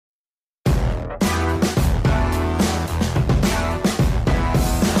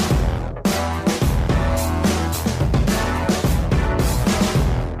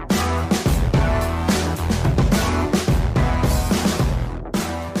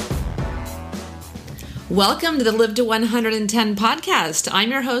Welcome to the Live to 110 podcast.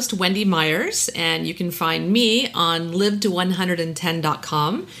 I'm your host, Wendy Myers, and you can find me on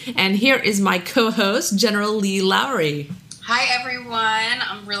live110.com. And here is my co-host, General Leigh Lowry. Hi, everyone.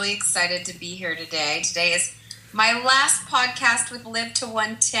 I'm really excited to be here today. Today is my last podcast with Live to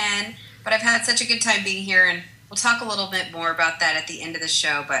 110, but I've had such a good time being here, and we'll talk a little bit more about that at the end of the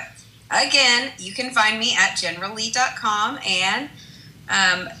show. But again, you can find me at generalleigh.com, and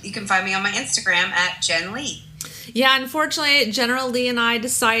you can find me on my Instagram at Jen Leigh. Yeah, unfortunately, General Leigh and I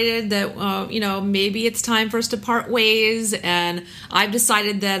decided that, maybe it's time for us to part ways. And I've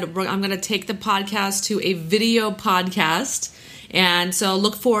decided that I'm going to take the podcast to a video podcast. And so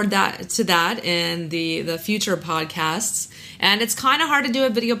look forward to that in the future podcasts. And it's kind of hard to do a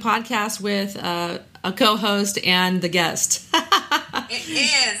video podcast with a co-host and the guest. It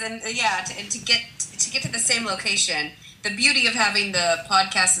is. And yeah, to get to the same location. The beauty of having the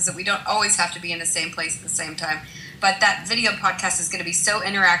podcast is that we don't always have to be in the same place at the same time. But that video podcast is going to be so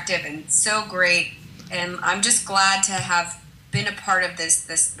interactive and so great. And I'm just glad to have been a part of this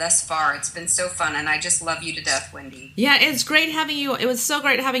thus far. It's been so fun, and I just love you to death, Wendy. Yeah, it's great having you. It was so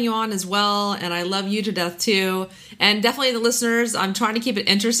great having you on as well, and I love you to death too. And definitely the listeners, I'm trying to keep it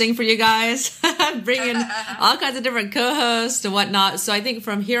interesting for you guys, bringing all kinds of different co-hosts and whatnot. So I think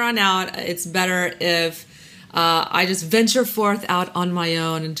from here on out, it's better if I just venture forth out on my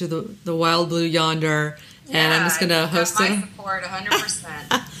own into the wild blue yonder, and I'm just going to host it. My support,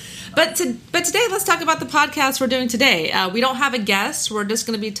 100%. But today, let's talk about the podcast we're doing today. We don't have a guest. We're just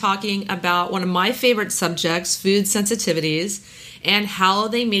going to be talking about one of my favorite subjects, food sensitivities, and how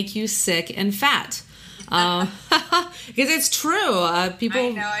they make you sick and fat. Because it's true. People. I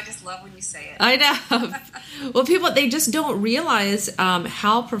know. I just love when you say it. I know. Well, people, they just don't realize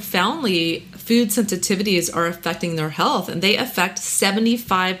how profoundly food sensitivities are affecting their health, and they affect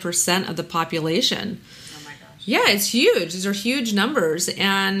 75% of the population. Yeah, it's huge. These are huge numbers.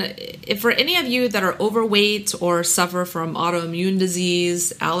 And if for any of you that are overweight or suffer from autoimmune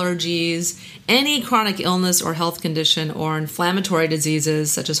disease, allergies, any chronic illness or health condition, or inflammatory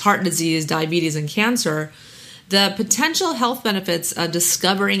diseases such as heart disease, diabetes, and cancer, the potential health benefits of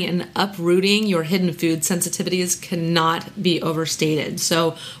discovering and uprooting your hidden food sensitivities cannot be overstated.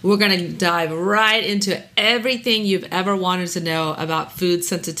 So we're going to dive right into everything you've ever wanted to know about food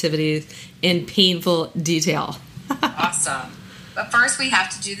sensitivities in painful detail. Awesome. But first we have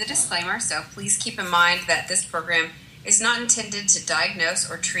to do the disclaimer, so please keep in mind that this program is not intended to diagnose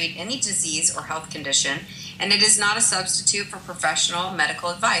or treat any disease or health condition, and it is not a substitute for professional medical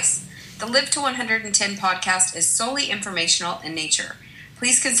advice. The Live to 110 podcast is solely informational in nature.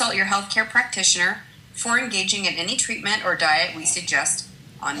 Please consult your healthcare practitioner before engaging in any treatment or diet we suggest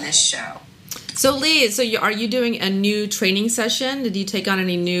on this show. So Leigh, are you doing a new training session? Did you take on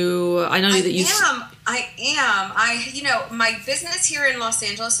any new? I am. My business here in Los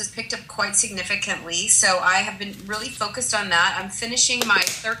Angeles has picked up quite significantly, so I have been really focused on that. I'm finishing my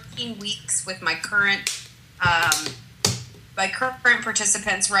 13 weeks with my current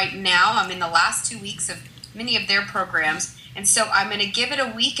participants right now. I'm in the last 2 weeks of many of their programs, and so I'm going to give it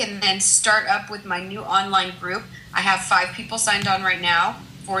a week and then start up with my new online group. I have 5 people signed on right now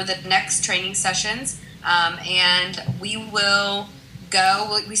for the next training sessions, and we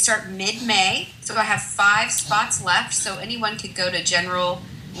start mid-May, so I have 5 spots left, so anyone could go to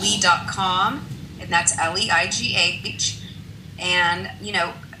generalleigh.com, and that's Leigh, and,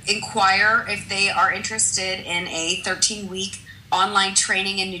 inquire if they are interested in a 13-week online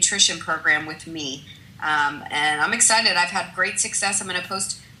training and nutrition program with me. And I'm excited. I've had great success. I'm going to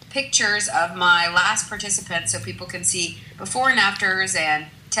post pictures of my last participants so people can see before and afters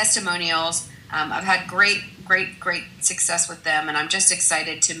and testimonials. I've had great success with them, and I'm just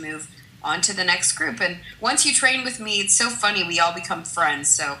excited to move on to the next group. And once you train with me, it's so funny. We all become friends.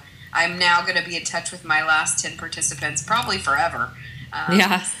 So I'm now going to be in touch with my last 10 participants, probably forever.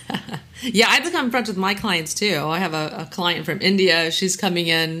 Yeah, I become friends with my clients too. I have a client from India. She's coming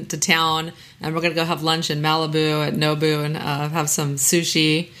in to town, and we're going to go have lunch in Malibu at Nobu and have some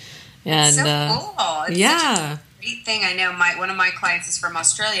sushi. And so cool! It's yeah, such a great thing. I know one of my clients is from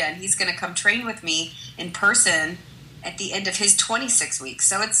Australia, and he's going to come train with me in person at the end of his 26 weeks.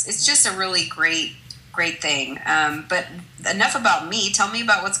 So it's just a really great thing. But enough about me. Tell me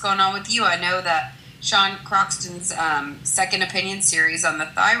about what's going on with you. I know that Sean Croxton's Second Opinion series on the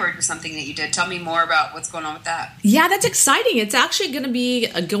thyroid was something that you did. Tell me more about what's going on with that. Yeah, that's exciting. It's actually going to be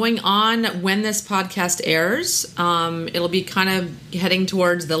going on when this podcast airs. It'll be kind of heading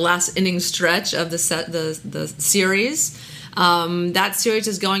towards the last inning stretch of the series. That series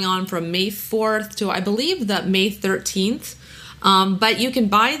is going on from May 4th to, I believe, the May 13th. But you can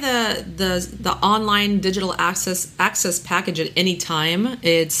buy the online digital access package at any time.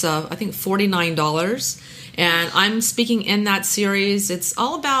 It's I think $49, and I'm speaking in that series. It's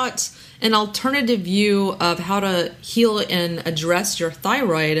all about an alternative view of how to heal and address your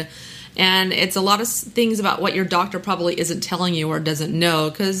thyroid. And it's a lot of things about what your doctor probably isn't telling you or doesn't know,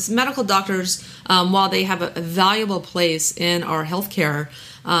 because medical doctors, while they have a valuable place in our healthcare,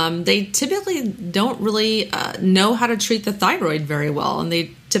 they typically don't really know how to treat the thyroid very well. And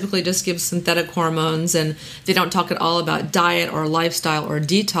they typically just give synthetic hormones, and they don't talk at all about diet or lifestyle or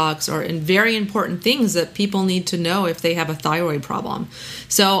detox or very important things that people need to know if they have a thyroid problem.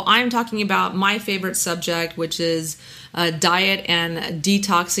 So I'm talking about my favorite subject, which is diet and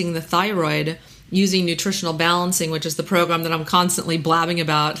detoxing the thyroid using nutritional balancing, which is the program that I'm constantly blabbing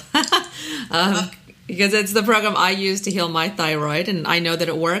about. Because it's the program I use to heal my thyroid, and I know that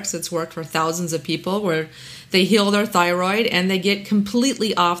it works. It's worked for thousands of people where they heal their thyroid and they get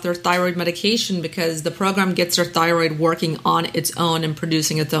completely off their thyroid medication because the program gets their thyroid working on its own and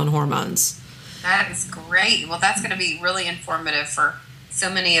producing its own hormones. That is great. Well, that's going to be really informative for so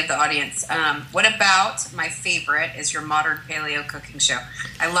many of the audience. What about my favorite is your modern paleo cooking show?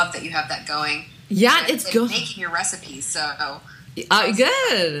 I love that you have that going. Yeah, it's good. Making your recipes, so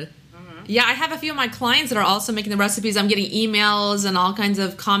good. Yeah, I have a few of my clients that are also making the recipes. I'm getting emails and all kinds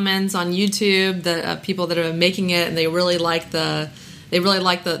of comments on YouTube that people that are making it, and they really like the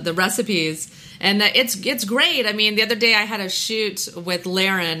recipes. And it's great. I mean, the other day I had a shoot with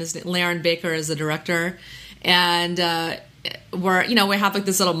Laren Baker is the director, and we have like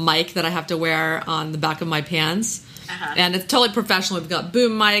this little mic that I have to wear on the back of my pants. And it's totally professional. We've got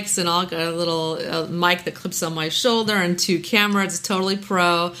boom mics and all got a little mic that clips on my shoulder and 2 cameras. It's totally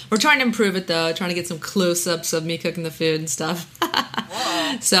pro. We're trying to improve it though, trying to get some close-ups of me cooking the food and stuff.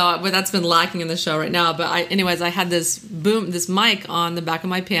 So but that's been lacking in the show right now. But I had this mic on the back of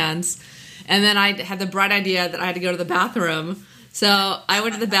my pants, and then I had the bright idea that I had to go to the bathroom. So I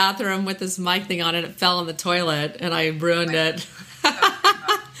went to the bathroom with this mic thing on, and it fell in the toilet, and I ruined it.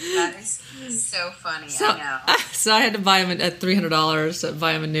 That is so funny. I know. So I had to buy him at $300 to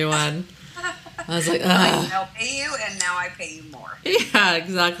buy him a new one. I was like, ugh. I'll pay you, and now I pay you more. Yeah,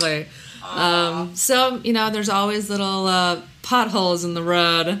 exactly. So, there's always little potholes in the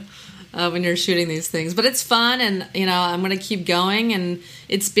road when you're shooting these things. But it's fun, and, I'm going to keep going. And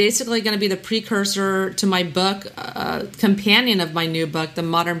it's basically going to be the precursor to my book, companion of my new book, The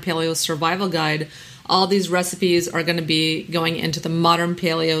Modern Paleo Survival Guide. All these recipes are going to be going into the Modern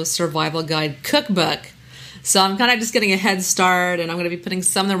Paleo Survival Guide cookbook. So I'm kind of just getting a head start, and I'm going to be putting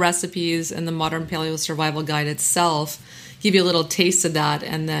some of the recipes in the Modern Paleo Survival Guide itself, give you a little taste of that,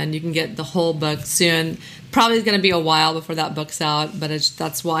 and then you can get the whole book soon. Probably going to be a while before that book's out, but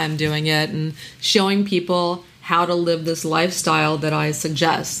that's why I'm doing it, and showing people how to live this lifestyle that I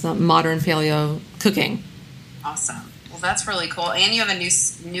suggest, the Modern Paleo cooking. Awesome. Well, that's really cool. And you have a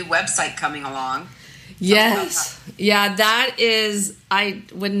new website coming along. Yes. Yeah, that is, I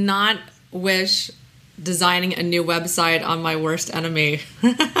would not wish designing a new website on my worst enemy.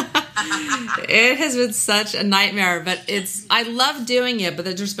 It has been such a nightmare, but I love doing it, but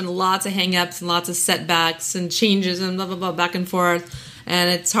there's just been lots of hang-ups and lots of setbacks and changes and blah, blah, blah, back and forth.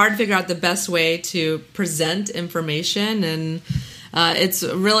 And it's hard to figure out the best way to present information, and it's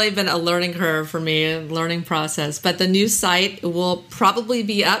really been a learning curve for me, a learning process. But the new site will probably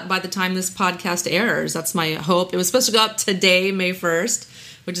be up by the time this podcast airs. That's my hope. It was supposed to go up today, May 1st,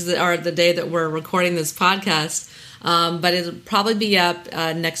 which is the day that we're recording this podcast. But it'll probably be up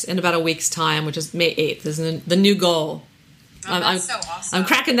in about a week's time, which is May 8th, is the new goal. That's so awesome. I'm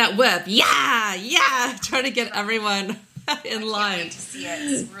cracking that whip. Yeah, trying to get everyone in line. I can't wait to see it.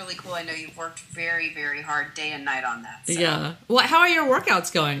 It's really cool. I know you've worked very, very hard day and night on that. So. Yeah. Well, how are your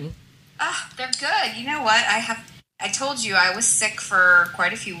workouts going? They're good. You know what? I told you I was sick for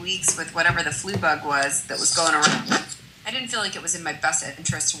quite a few weeks with whatever the flu bug was that was going around. I didn't feel like it was in my best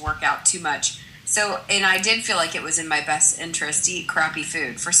interest to work out too much. And I did feel like it was in my best interest to eat crappy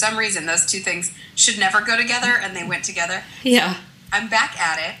food. For some reason, those two things should never go together, and they went together. Yeah. So I'm back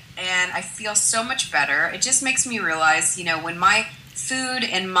at it, and I feel so much better. It just makes me realize, when my food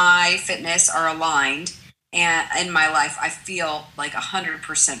and my fitness are aligned and in my life, I feel like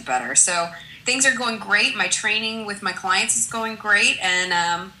 100% better. So things are going great. My training with my clients is going great, and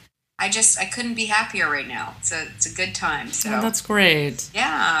I couldn't be happier right now. It's a good time. So that's great.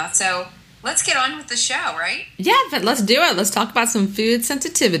 Yeah. So let's get on with the show, right? Yeah, but let's do it. Let's talk about some food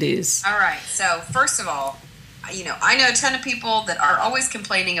sensitivities. All right. So first of all, I know a ton of people that are always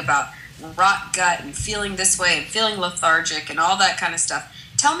complaining about rot gut and feeling this way and feeling lethargic and all that kind of stuff.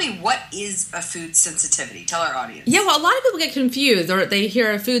 tell me, what is a food sensitivity? Tell our audience. Yeah, well, a lot of people get confused. Or they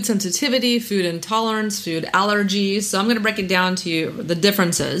hear food sensitivity, food intolerance, food allergy. So I'm going to break it down to you, the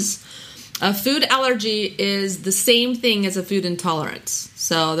differences. A food allergy is the same thing as a food intolerance.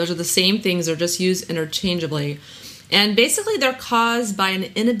 So those are the same things. They're just used interchangeably. And basically, they're caused by an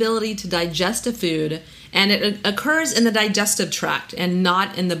inability to digest a food, and it occurs in the digestive tract and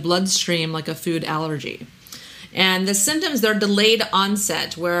not in the bloodstream like a food allergy. And the symptoms, they're delayed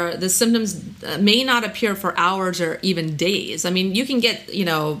onset, where the symptoms may not appear for hours or even days. I mean, you can get,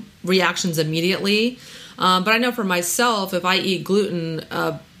 reactions immediately. But I know for myself, if I eat gluten,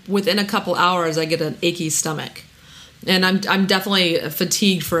 within a couple hours, I get an achy stomach. And I'm definitely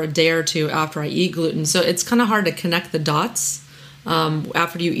fatigued for a day or two after I eat gluten. So it's kind of hard to connect the dots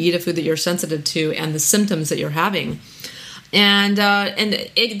after you eat a food that you're sensitive to and the symptoms that you're having. And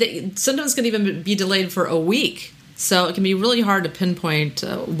the symptoms can even be delayed for a week. So it can be really hard to pinpoint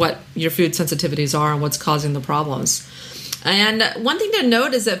what your food sensitivities are and what's causing the problems. And one thing to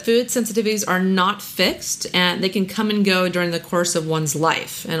note is that food sensitivities are not fixed, and they can come and go during the course of one's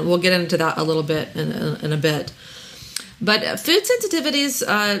life. And we'll get into that a little bit in a bit. But food sensitivities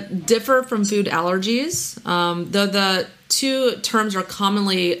differ from food allergies, though the two terms are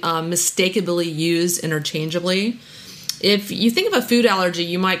commonly mistakenly used interchangeably. If you think of a food allergy,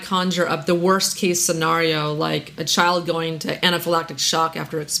 you might conjure up the worst case scenario, like a child going to anaphylactic shock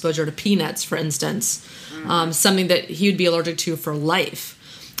after exposure to peanuts, for instance, something that he would be allergic to for life.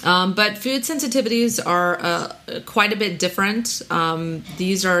 But food sensitivities are quite a bit different.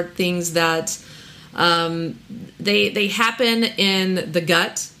 These are things that they happen in the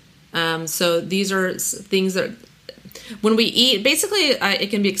gut. So these are things that when we eat, basically it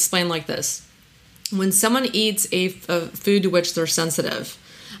can be explained like this. When someone eats a food to which they're sensitive,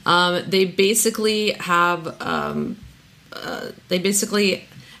 they basically have an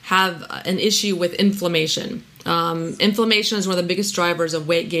issue with inflammation. Inflammation is one of the biggest drivers of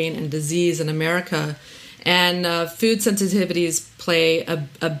weight gain and disease in America, and food sensitivities play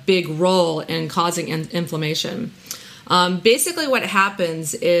a big role in causing inflammation. Basically, what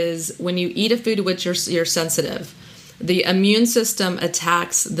happens is when you eat a food to which you're sensitive, the immune system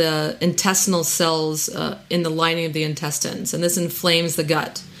attacks the intestinal cells in the lining of the intestines, and this inflames the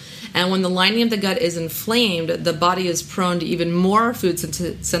gut. And when the lining of the gut is inflamed, the body is prone to even more food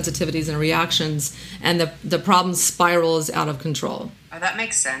sensitivities and reactions, and the problem spirals out of control. Oh, that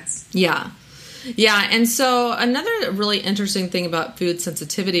makes sense. Yeah. Yeah, and so another really interesting thing about food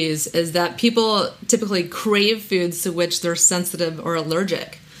sensitivities is that people typically crave foods to which they're sensitive or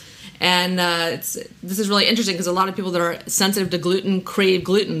allergic. And this is really interesting because a lot of people that are sensitive to gluten crave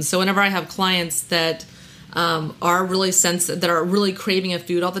gluten. So whenever I have clients that are really sensitive, that are really craving a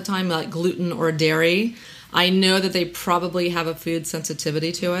food all the time, like gluten or dairy, I know that they probably have a food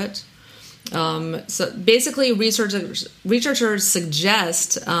sensitivity to it. So basically, researchers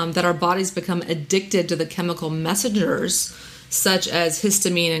suggest that our bodies become addicted to the chemical messengers, such as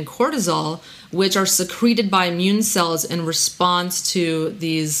histamine and cortisol, which are secreted by immune cells in response to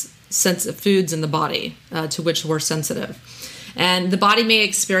these foods in the body to which we're sensitive. And the body may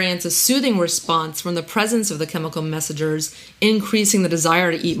experience a soothing response from the presence of the chemical messengers, increasing the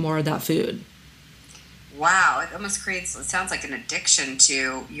desire to eat more of that food. Wow, it almost creates, it sounds like an addiction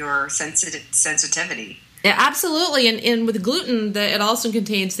to your sensitivity. Yeah, absolutely. And with gluten, it also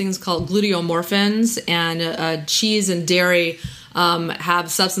contains things called gluteomorphins, and cheese and dairy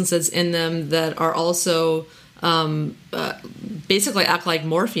have substances in them that are also basically act like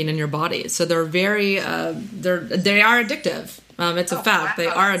morphine in your body. So they're they are addictive. It's a fact.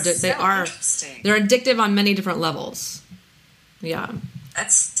 Wow. They're addictive on many different levels. Yeah.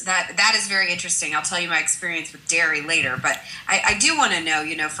 That is very interesting. I'll tell you my experience with dairy later, but I do want to know,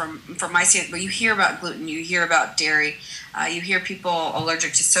 from my standpoint, when you hear about gluten, you hear about dairy, you hear people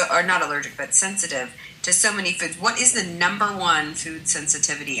allergic to or not allergic, but sensitive to so many foods. What is the number one food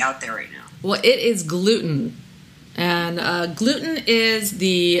sensitivity out there right now? Well, it is gluten. And gluten is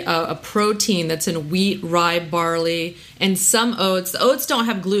a protein that's in wheat, rye, barley, and some oats. The oats don't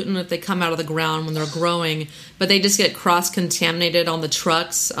have gluten if they come out of the ground when they're growing, but they just get cross-contaminated on the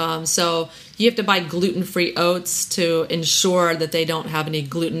trucks. So you have to buy gluten-free oats to ensure that they don't have any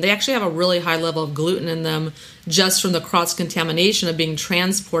gluten. They actually have a really high level of gluten in them just from the cross-contamination of being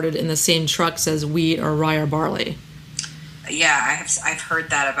transported in the same trucks as wheat or rye or barley. Yeah, I've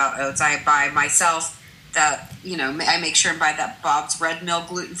heard that about oats. I buy myself that, I make sure and buy that Bob's Red Mill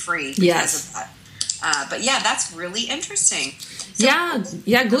gluten-free because of that. But yeah, that's really interesting. So,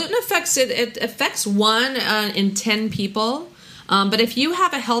 yeah, gluten affects it affects 1 in 10 people. But if you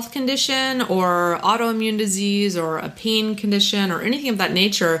have a health condition or autoimmune disease or a pain condition or anything of that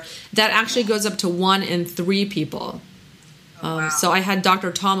nature, that actually goes up to 1 in 3 people. Wow. So I had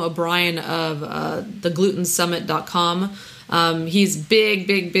Dr. Tom O'Brien of theglutensummit.com. He's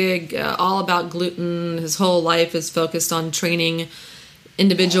big, all about gluten. His whole life is focused on training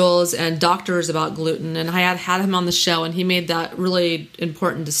individuals and doctors about gluten. And I had him on the show, and he made that really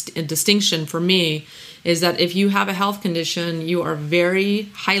important distinction for me, is that if you have a health condition, you are very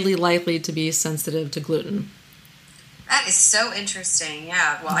highly likely to be sensitive to gluten. That is so interesting.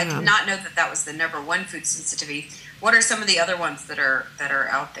 Yeah. Well, I did not know that was the number one food sensitivity. What are some of the other ones that are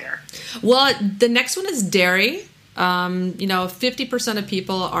out there? Well, the next one is dairy. 50% of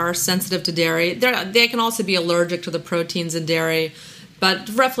people are sensitive to dairy. They can also be allergic to the proteins in dairy, but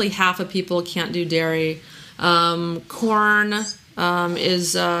roughly half of people can't do dairy. Corn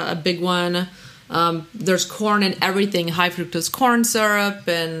is a big one. There's corn in everything, high fructose corn syrup,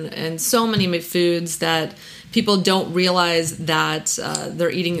 and so many foods that people don't realize that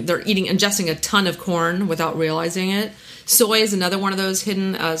they're ingesting a ton of corn without realizing it. Soy is another one of those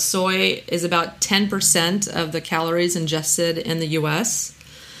hidden. Soy is about 10% of the calories ingested in the U.S.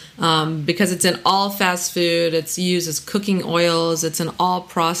 Because it's in all fast food. It's used as cooking oils. It's in all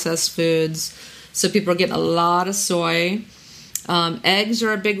processed foods. So people are getting a lot of soy. Eggs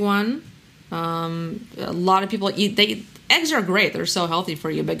are a big one. A lot of people eggs are great. They're so healthy for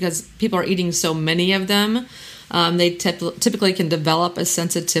you because people are eating so many of them. They typically can develop a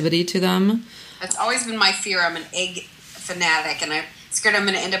sensitivity to them. That's always been my fear. I'm an egg fanatic, and I'm scared I'm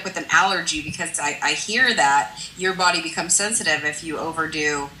going to end up with an allergy because I hear that your body becomes sensitive if you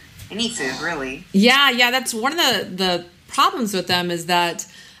overdo any food, really. Yeah. That's one of the problems with them is that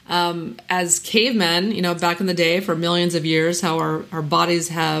as cavemen, back in the day for millions of years, how our bodies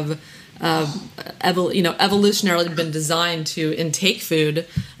have evolutionarily been designed to intake food.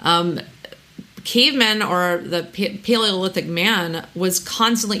 Cavemen or the Paleolithic man was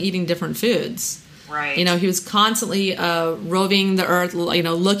constantly eating different foods. Right. He was constantly roving the earth,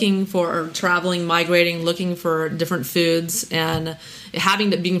 looking for, traveling, migrating, looking for different foods, and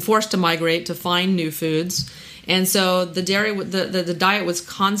being forced to migrate to find new foods. And so the diet was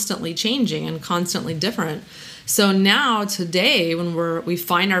constantly changing and constantly different. So now today, when we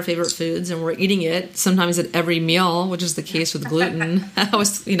find our favorite foods and we're eating it, sometimes at every meal, which is the case with gluten,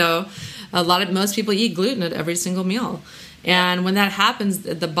 most people eat gluten at every single meal. And when that happens,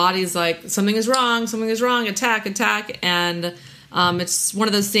 the body's like, something is wrong, attack. And it's one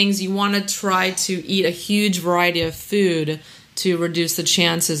of those things you want to try to eat a huge variety of food to reduce the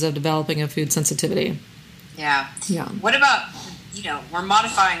chances of developing a food sensitivity. Yeah. What about, we're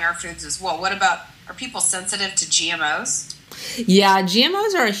modifying our foods as well. What about, are people sensitive to GMOs? Yeah,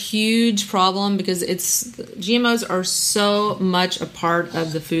 GMOs are a huge problem because GMOs are so much a part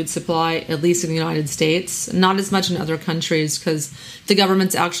of the food supply, at least in the United States. Not as much in other countries because the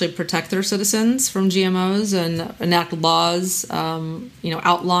governments actually protect their citizens from GMOs and enact laws,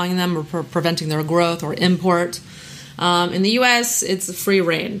 outlawing them or preventing their growth or import. In the U.S., it's free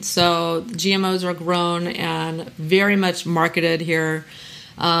reign. So GMOs are grown and very much marketed here.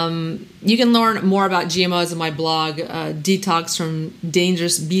 You can learn more about GMOs in my blog, Detox from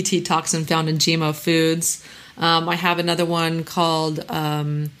Dangerous BT Toxin Found in GMO Foods. I have another one called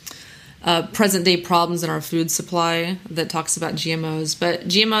Present Day Problems in Our Food Supply that talks about GMOs. But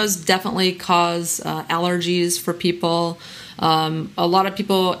GMOs definitely cause allergies for people. A lot of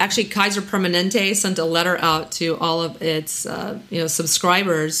people, actually Kaiser Permanente sent a letter out to all of its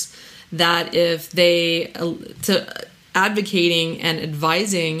subscribers that if they advocating and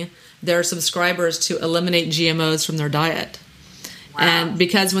advising their subscribers to eliminate GMOs from their diet. Wow. And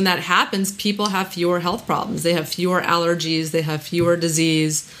because when that happens, people have fewer health problems. They have fewer allergies. They have fewer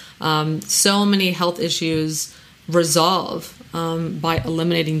disease. So many health issues resolve by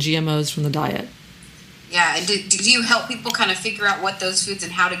eliminating GMOs from the diet. Yeah, and do you help people kind of figure out what those foods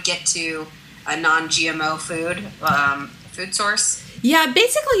and how to get to a non-GMO food source? Yeah,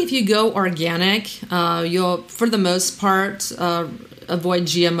 basically if you go organic, you'll, for the most part, avoid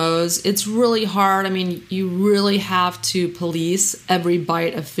GMOs. It's really hard. I mean, you really have to police every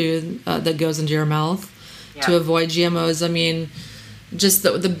bite of food that goes into your mouth to avoid GMOs. I mean, just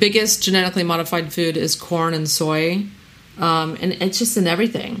the biggest genetically modified food is corn and soy, and it's just in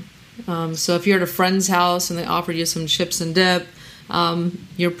everything. So if you're at a friend's house and they offered you some chips and dip,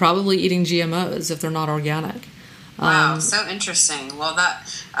 you're probably eating GMOs if they're not organic. Wow, so interesting. Well, that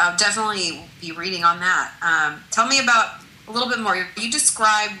I'll definitely be reading on that. Tell me about a little bit more. You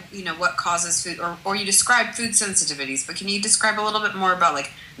describe, what causes food, or you describe food sensitivities, but can you describe a little bit more about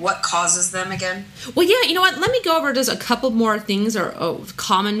like what causes them again? Well, yeah, you know what? Let me go over just a couple more things or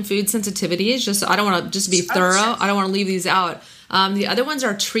common food sensitivities. Just I don't want to just be thorough. Sure. I don't want to leave these out. The other ones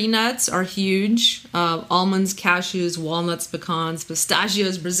are tree nuts are huge. Almonds, cashews, walnuts, pecans,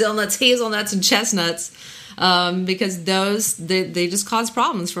 pistachios, Brazil nuts, hazelnuts, and chestnuts. Because those, they just cause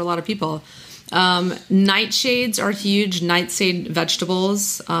problems for a lot of people. Nightshades are huge. Nightshade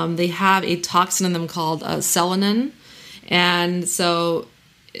vegetables. They have a toxin in them called selenin. And so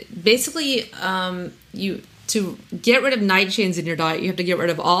basically, to get rid of nightshades in your diet, you have to get rid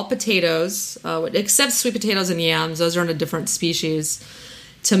of all potatoes, except sweet potatoes and yams. Those are in a different species.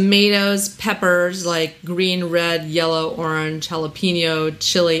 Tomatoes, peppers like green, red, yellow, orange, jalapeno,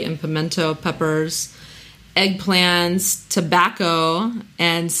 chili, and pimento peppers. Eggplants, tobacco,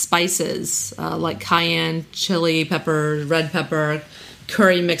 and spices like cayenne, chili pepper, red pepper,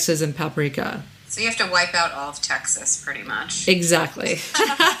 curry mixes, and paprika. So you have to wipe out all of Texas, pretty much. Exactly.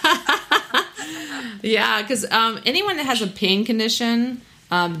 Yeah, because anyone that has a pain condition,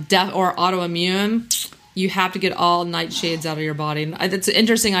 deaf or autoimmune, you have to get all nightshades out of your body. And it's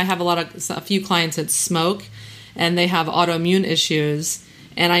interesting. I have a few clients that smoke, and they have autoimmune issues.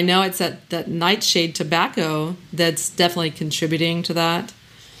 And I know it's that nightshade tobacco that's definitely contributing to that.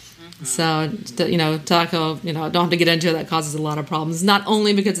 Mm-hmm. So, tobacco, don't have to get into it. That causes a lot of problems, not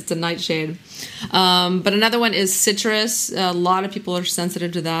only because it's a nightshade. But another one is citrus. A lot of people are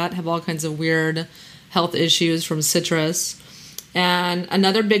sensitive to that, have all kinds of weird health issues from citrus. And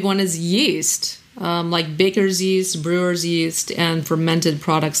another big one is yeast, like baker's yeast, brewer's yeast, and fermented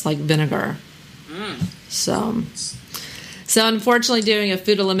products like vinegar. So unfortunately, doing a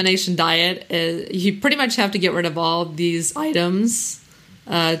food elimination diet, you pretty much have to get rid of all these items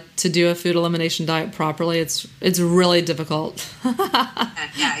to do a food elimination diet properly. It's really difficult.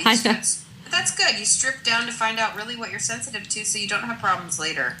 That's good. You strip down to find out really what you're sensitive to, so you don't have problems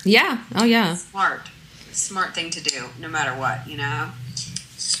later. Yeah. Oh, yeah. Smart thing to do, no matter what.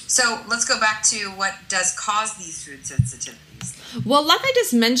 So let's go back to what does cause these food sensitivities. Well, like I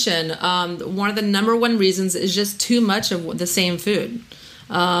just mentioned, one of the number one reasons is just too much of the same food.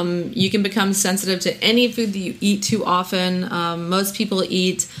 You can become sensitive to any food that you eat too often. Most people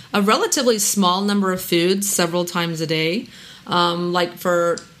eat a relatively small number of foods several times a day. Like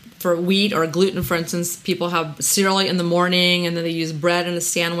for wheat or gluten, for instance, people have cereal in the morning, and then they use bread in a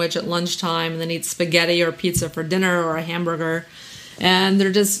sandwich at lunchtime, and then eat spaghetti or pizza for dinner or a hamburger. And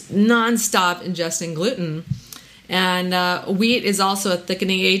they're just nonstop ingesting gluten. And wheat is also a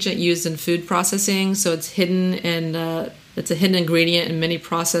thickening agent used in food processing, so it's it's a hidden ingredient in many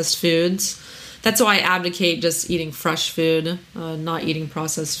processed foods. That's why I advocate just eating fresh food, not eating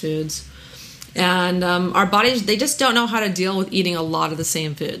processed foods. And our bodies, they just don't know how to deal with eating a lot of the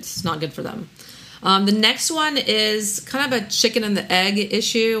same foods. It's not good for them. The next one is kind of a chicken and the egg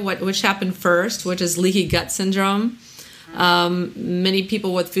issue, which happened first, which is leaky gut syndrome. Many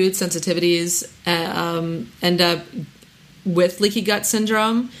people with food sensitivities end up with leaky gut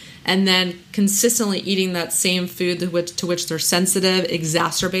syndrome, and then consistently eating that same food to which they're sensitive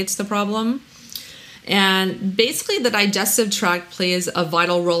exacerbates the problem. And basically the digestive tract plays a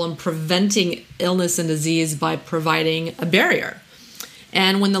vital role in preventing illness and disease by providing a barrier.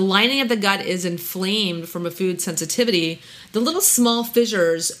 And when the lining of the gut is inflamed from a food sensitivity, the little small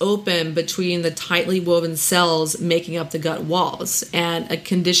fissures open between the tightly woven cells making up the gut walls, and a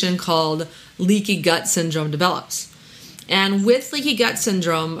condition called leaky gut syndrome develops. And with leaky gut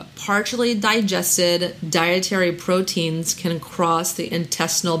syndrome, partially digested dietary proteins can cross the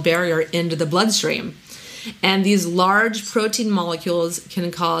intestinal barrier into the bloodstream. And these large protein molecules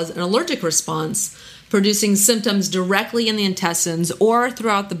can cause an allergic response, producing symptoms directly in the intestines or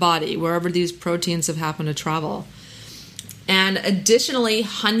throughout the body, wherever these proteins have happened to travel. And additionally,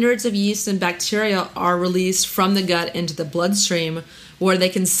 hundreds of yeast and bacteria are released from the gut into the bloodstream, where they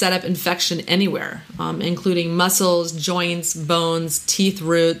can set up infection anywhere, including muscles, joints, bones, teeth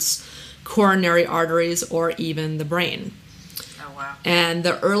roots, coronary arteries, or even the brain. Oh, wow. And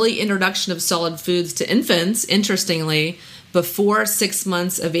the early introduction of solid foods to infants, interestingly, before 6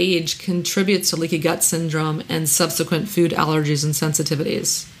 months of age, contributes to leaky gut syndrome and subsequent food allergies and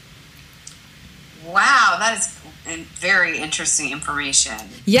sensitivities. Wow, that is very interesting information.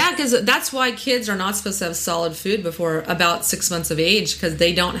 Yeah, because that's why kids are not supposed to have solid food before about 6 months of age, because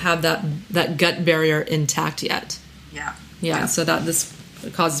they don't have that gut barrier intact yet. Yeah. So that this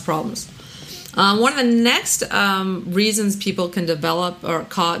causes problems. One of the next reasons people can develop or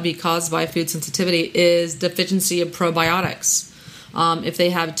be caused by food sensitivity is deficiency of probiotics. if they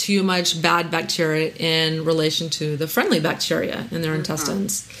have too much bad bacteria in relation to the friendly bacteria in their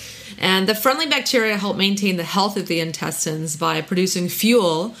intestines. And the friendly bacteria help maintain the health of the intestines by producing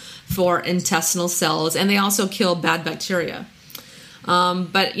fuel for intestinal cells, and they also kill bad bacteria.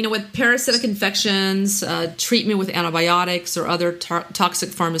 But, with parasitic infections, treatment with antibiotics or other toxic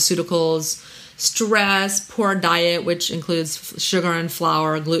pharmaceuticals, stress, poor diet, which includes sugar and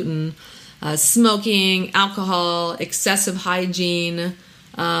flour, gluten, smoking, alcohol, excessive hygiene,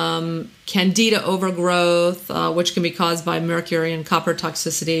 candida overgrowth, which can be caused by mercury and copper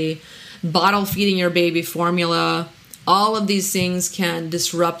toxicity, bottle feeding your baby formula. All of these things can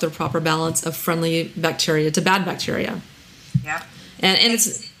disrupt the proper balance of friendly bacteria to bad bacteria. Yeah. And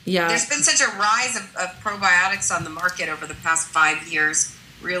it's, yeah. There's been such a rise of probiotics on the market over the past 5 years,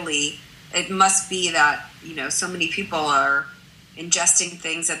 really. It must be that, so many people are ingesting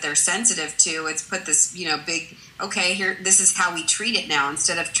things that they're sensitive to. It's put this, big, okay, here, this is how we treat it now.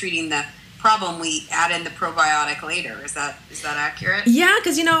 Instead of treating the problem, we add in the probiotic later. Is that accurate? Yeah,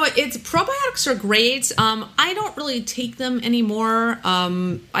 because it's probiotics are great. I don't really take them anymore.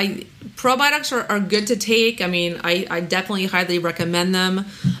 Probiotics are good to take. I mean, I definitely highly recommend them.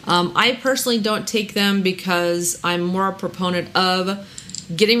 I personally don't take them because I'm more a proponent of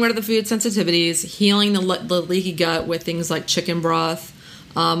getting rid of the food sensitivities, healing the leaky gut with things like chicken broth.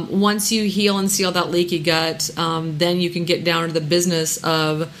 Once you heal and seal that leaky gut, then you can get down to the business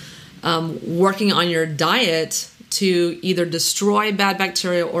of working on your diet to either destroy bad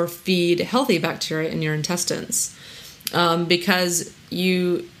bacteria or feed healthy bacteria in your intestines. Because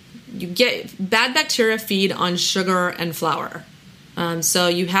you get bad bacteria feed on sugar and flour. So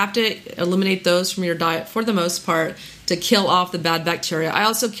you have to eliminate those from your diet for the most part to kill off the bad bacteria. I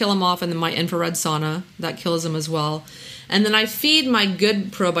also kill them off in my infrared sauna. That kills them as well. And then I feed my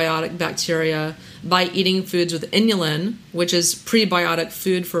good probiotic bacteria by eating foods with inulin, which is prebiotic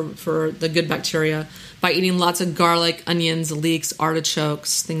food for the good bacteria, by eating lots of garlic, onions, leeks,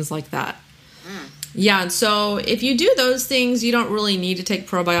 artichokes, things like that. Yeah, and so if you do those things, you don't really need to take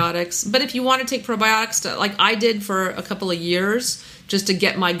probiotics. But if you want to take probiotics, like I did for a couple of years, just to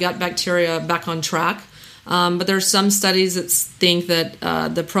get my gut bacteria back on track. But there's some studies that think that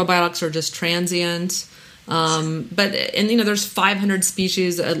the probiotics are just transient. There's 500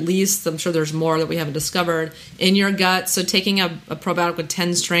 species at least. I'm sure there's more that we haven't discovered in your gut. So taking a probiotic with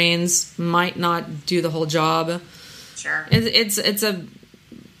 10 strains might not do the whole job. Sure. It's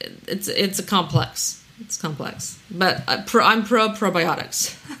a complex. It's complex. But I'm pro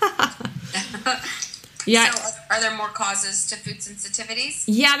probiotics. Yeah. So are there more causes to food sensitivities?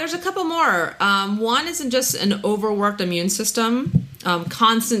 Yeah, there's a couple more. One isn't just an overworked immune system.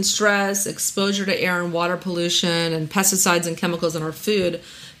 Constant stress, exposure to air and water pollution, and pesticides and chemicals in our food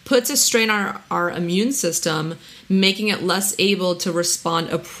puts a strain on our immune system, making it less able to respond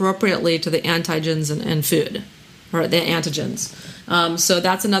appropriately to the antigens in food, or the antigens. So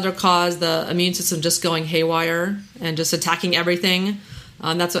that's another cause, the immune system just going haywire and just attacking everything.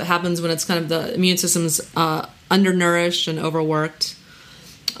 That's what happens when it's kind of the immune system's undernourished and overworked.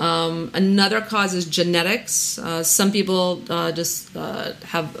 Another cause is genetics. Some people just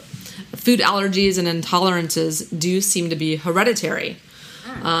have food allergies and intolerances do seem to be hereditary.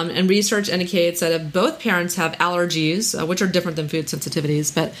 And research indicates that if both parents have allergies, which are different than food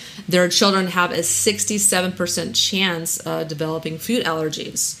sensitivities, but their children have a 67% chance of developing food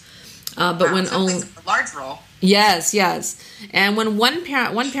allergies. But when only a large role. Yes. And when one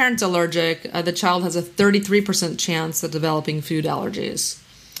parent's allergic, the child has a 33% chance of developing food allergies.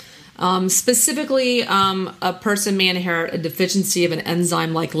 Specifically, a person may inherit a deficiency of an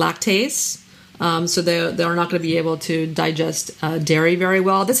enzyme like lactase. So they're not going to be able to digest dairy very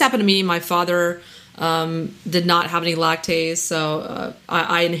well. This happened to me. My father did not have any lactase, so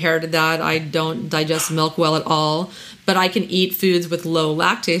I inherited that. I don't digest milk well at all, but I can eat foods with low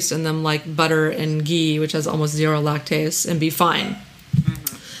lactase in them, like butter and ghee, which has almost zero lactase, and be fine.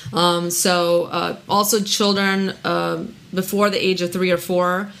 Also children before the age of 3 or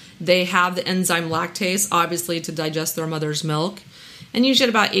 4, they have the enzyme lactase, obviously, to digest their mother's milk. And usually at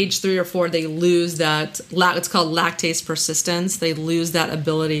about age 3 or 4, they lose that, it's called lactase persistence. They lose that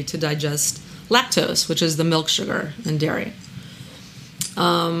ability to digest lactose, which is the milk sugar in dairy.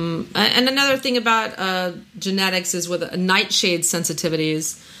 And another thing about genetics is with nightshade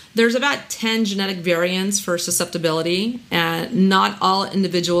sensitivities, there's about 10 genetic variants for susceptibility, and not all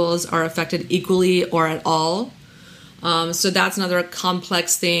individuals are affected equally or at all. So that's another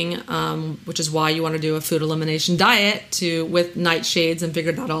complex thing, which is why you want to do a food elimination diet with nightshades and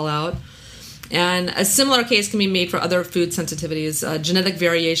figure that all out. And a similar case can be made for other food sensitivities. Genetic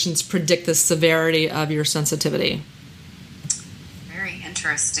variations predict the severity of your sensitivity.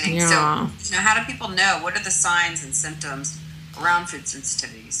 interesting. Yeah. So, how do people know? What are the signs and symptoms around food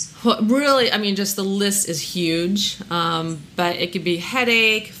sensitivities? Well, really, I mean, just the list is huge, but it could be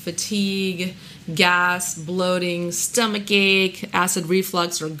headache, fatigue, gas, bloating, stomach ache, acid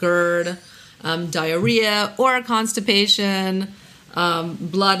reflux or GERD, diarrhea or constipation,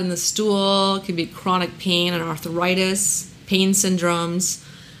 blood in the stool. It could be chronic pain and arthritis, pain syndromes,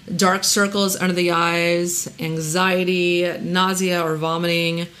 dark circles under the eyes, anxiety, nausea or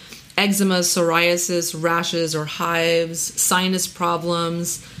vomiting, eczema, psoriasis, rashes or hives, sinus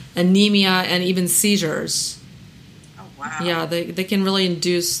problems, anemia, and even seizures. Oh, wow. Yeah, they can really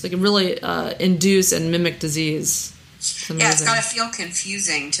induce and mimic disease. Yeah, it's got to feel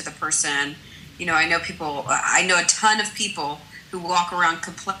confusing to the person. I know a ton of people who walk around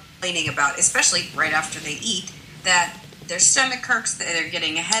complaining about, especially right after they eat, that their stomach hurts, that they're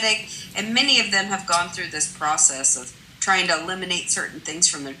getting a headache, and many of them have gone through this process of trying to eliminate certain things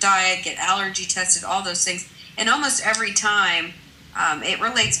from their diet, get allergy tested, all those things, and almost every time it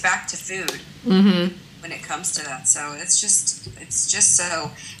relates back to food when it comes to that. So it's just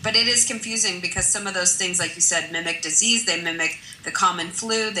so, but it is confusing because some of those things, like you said, mimic disease. They mimic the common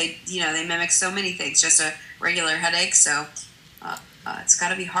flu. They mimic so many things. Just a regular headache. So. It's got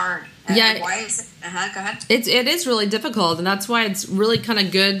to be hard. Yeah. Why is it? Go ahead. It is really difficult, and that's why it's really kind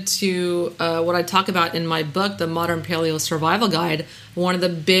of good to what I talk about in my book, The Modern Paleo Survival Guide. One of the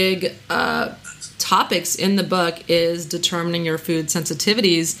big topics in the book is determining your food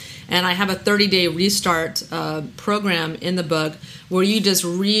sensitivities, and I have a 30-day restart program in the book where you just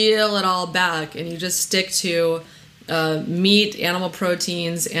reel it all back and you just stick to meat, animal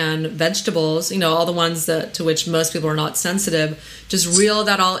proteins, and vegetables, all the ones to which most people are not sensitive. Just reel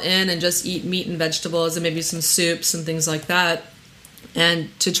that all in and just eat meat and vegetables and maybe some soups and things like that,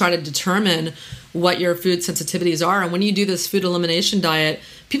 and to try to determine what your food sensitivities are. And when you do this food elimination diet,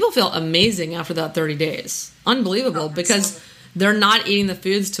 people feel amazing after that 30 days. Unbelievable, because they're not eating the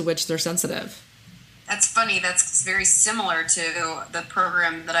foods to which they're sensitive. That's funny. That's very similar to the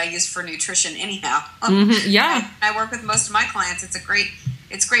program that I use for nutrition anyhow. Yeah. I work with most of my clients. It's great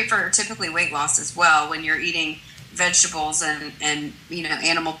for typically weight loss as well when you're eating vegetables and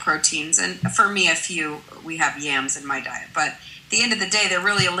animal proteins. And for me, we have yams in my diet. But at the end of the day, they're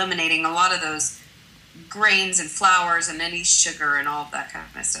really eliminating a lot of those grains and flours and any sugar and all of that kind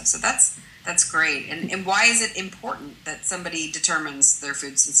of stuff. So that's great. And why is it important that somebody determines their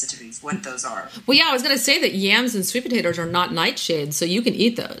food sensitivities, what those are? Well, yeah, I was going to say that yams and sweet potatoes are not nightshades, so you can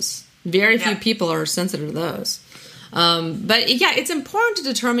eat those. Very few people are sensitive to those. But yeah, it's important to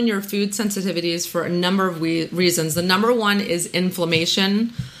determine your food sensitivities for a number of reasons. The number one is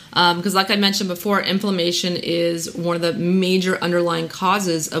inflammation. Because like I mentioned before, inflammation is one of the major underlying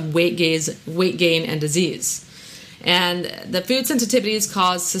causes of weight gain and disease. And the food sensitivities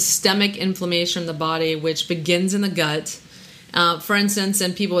cause systemic inflammation in the body, which begins in the gut. For instance,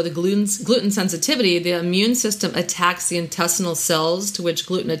 in people with gluten sensitivity, the immune system attacks the intestinal cells to which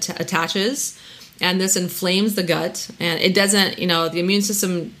gluten attaches, and this inflames the gut. And it doesn't, the immune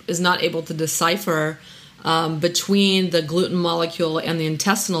system is not able to decipher between the gluten molecule and the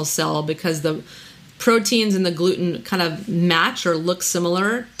intestinal cell, because the proteins in the gluten kind of match or look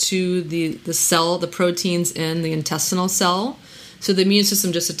similar to the cell, the proteins in the intestinal cell. So the immune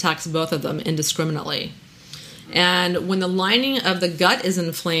system just attacks both of them indiscriminately. And when the lining of the gut is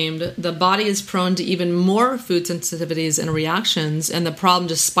inflamed, the body is prone to even more food sensitivities and reactions, and the problem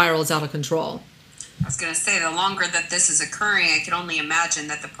just spirals out of control. I was going to say, the longer that this is occurring, I can only imagine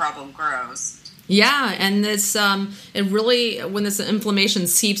that the problem grows. Yeah, and this when this inflammation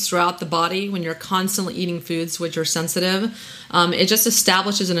seeps throughout the body, when you're constantly eating foods which are sensitive, it just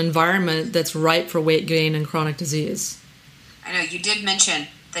establishes an environment that's ripe for weight gain and chronic disease. I know you did mention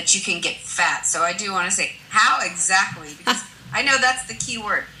that you can get fat, so I do want to say how exactly, because I know that's the key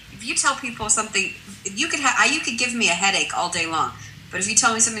word. If you tell people something, you could give me a headache all day long, but if you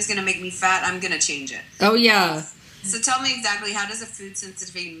tell me something's going to make me fat, I'm going to change it. Oh yeah. So tell me exactly, how does a food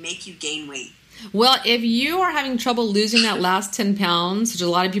sensitivity make you gain weight? Well, if you are having trouble losing that last 10 pounds, which a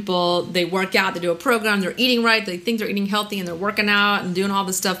lot of people, they work out, they do a program, they're eating right, they think they're eating healthy, and they're working out and doing all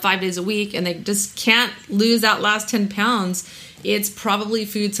this stuff 5 days a week, and they just can't lose that last 10 pounds, it's probably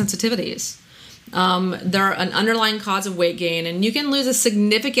food sensitivities. They're an underlying cause of weight gain, and you can lose a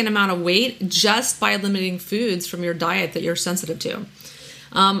significant amount of weight just by eliminating foods from your diet that you're sensitive to.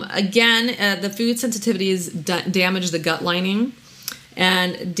 The food sensitivities damage the gut lining.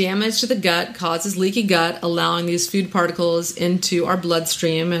 And damage to the gut causes leaky gut, allowing these food particles into our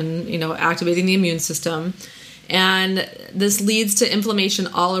bloodstream and, activating the immune system. And this leads to inflammation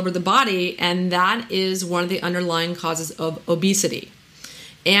all over the body, and that is one of the underlying causes of obesity.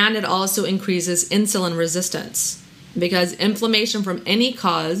 and it also increases insulin resistance, because inflammation from any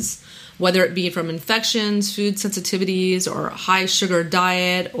cause, whether it be from infections, food sensitivities, or a high sugar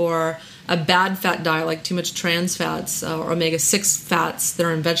diet, or a bad fat diet like too much trans fats or omega-6 fats that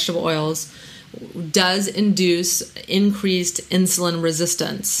are in vegetable oils, does induce increased insulin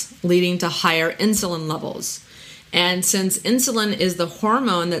resistance, leading to higher insulin levels. And since insulin is the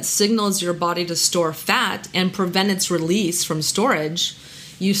hormone that signals your body to store fat and prevent its release from storage,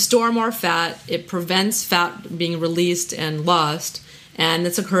 you store more fat, it prevents fat being released and lost, and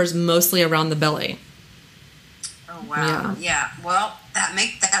this occurs mostly around the belly. Oh, wow. Yeah. Well, that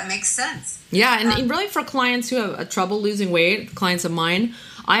makes sense. Yeah, and really for clients who have trouble losing weight, clients of mine,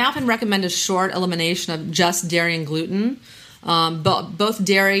 I often recommend a short elimination of just dairy and gluten. Both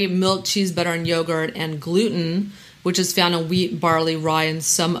dairy, milk, cheese, butter, and yogurt, and gluten, which is found in wheat, barley, rye, and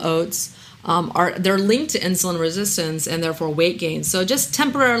some oats, they're linked to insulin resistance and therefore weight gain. So just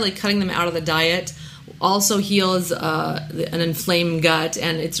temporarily cutting them out of the diet also heals an inflamed gut,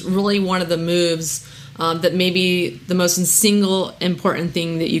 and it's really one of the moves that may be the most single important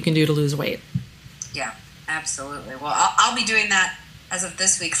thing that you can do to lose weight. Yeah, absolutely. Well, I'll be doing that as of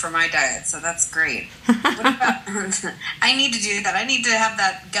this week for my diet, so that's great. What about, I need to do that. I need to have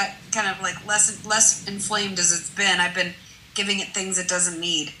that gut kind of like less inflamed as it's been. I've been giving it things it doesn't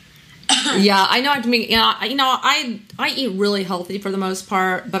need. Yeah, I know what you mean. I eat really healthy for the most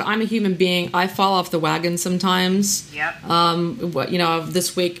part, but I'm a human being. I fall off the wagon sometimes. Yep.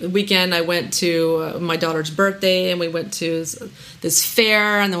 This weekend I went to my daughter's birthday, and we went to this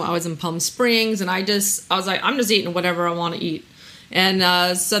fair, and then I was in Palm Springs, and I was like, I'm just eating whatever I want to eat.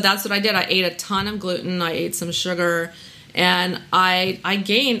 And so that's what I did. I ate a ton of gluten. I ate some sugar, and I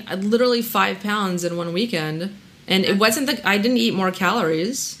gained literally 5 pounds in one weekend. And it wasn't I didn't eat more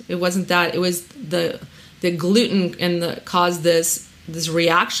calories. It wasn't that. It was the gluten caused this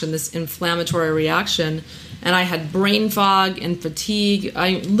reaction, this inflammatory reaction. And I had brain fog and fatigue.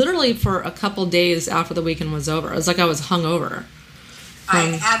 I literally for a couple days after the weekend was over, it was like I was hungover.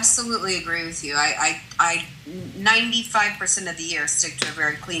 I absolutely agree with you. I 95% of the year stick to a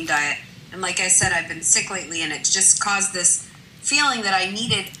very clean diet. And like I said, I've been sick lately, and it just caused this feeling that I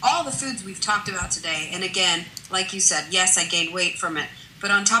needed all the foods we've talked about today. And again, like you said, yes, I gained weight from it.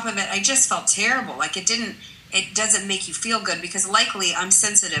 But on top of it, I just felt terrible. Like it doesn't make you feel good, because likely I'm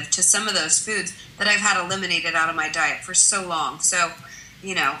sensitive to some of those foods that I've had eliminated out of my diet for so long. So,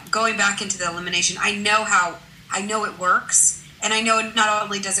 going back into the elimination, I know it works. And I know not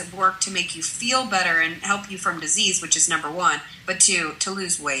only does it work to make you feel better and help you from disease, which is number one, but to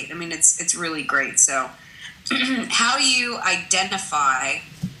lose weight. I mean, it's really great. So how do you identify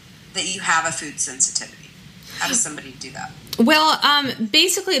that you have a food sensitivity? How does somebody do that? Well,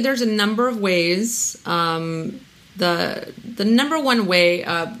 basically, there's a number of ways. The number one way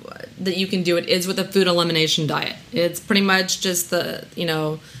that you can do it is with a food elimination diet. It's pretty much just the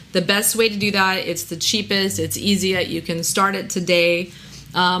best way to do that. It's the cheapest. It's easy. You can start it today.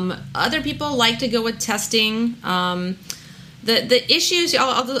 Other people like to go with testing. The issues,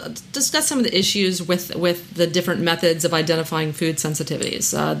 I'll discuss some of the issues with the different methods of identifying food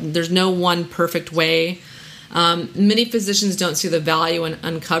sensitivities. There's no one perfect way. Many physicians don't see the value in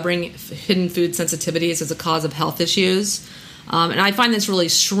uncovering hidden food sensitivities as a cause of health issues. And I find this really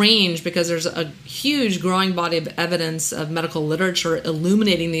strange, because there's a huge growing body of evidence of medical literature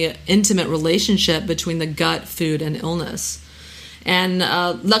illuminating the intimate relationship between the gut, food, and illness. And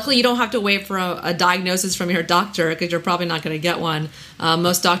luckily, you don't have to wait for a diagnosis from your doctor, because you're probably not going to get one.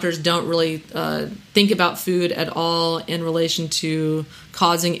 Most doctors don't really think about food at all in relation to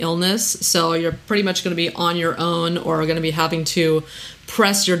causing illness. So you're pretty much going to be on your own, or going to be having to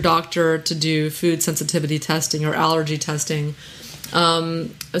press your doctor to do food sensitivity testing or allergy testing. So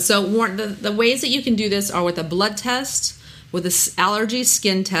the ways that you can do this are with a blood test, with an allergy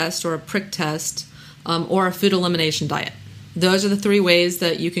skin test or a prick test, or a food elimination diet. Those are the three ways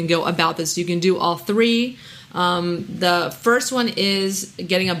that you can go about this. You can do all three. The first one is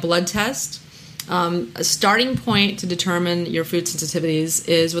getting a blood test. A starting point to determine your food sensitivities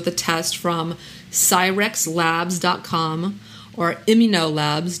is with a test from cyrexlabs.com or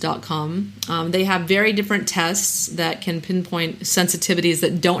immunolabs.com. They have very different tests that can pinpoint sensitivities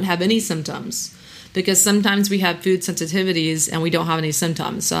that don't have any symptoms, because sometimes we have food sensitivities and we don't have any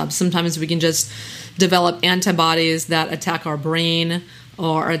symptoms. Sometimes we can just develop antibodies that attack our brain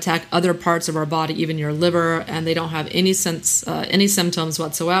or attack other parts of our body, even your liver, and they don't have any symptoms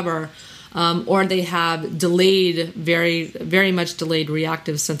whatsoever. Or they have delayed, very, very much delayed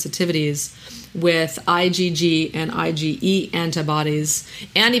reactive sensitivities with IgG and IgE antibodies,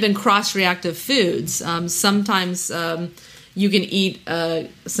 and even cross-reactive foods. Sometimes you can eat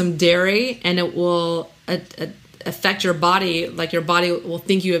some dairy, and it will affect your body. Like your body will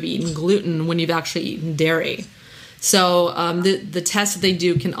think you have eaten gluten when you've actually eaten dairy. So the test that they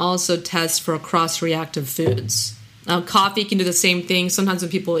do can also test for cross-reactive foods. Coffee can do the same thing. Sometimes when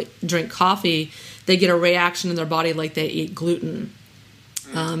people drink coffee, they get a reaction in their body like they eat gluten.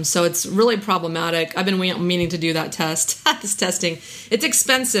 So it's really problematic. I've been meaning to do that test, this testing. It's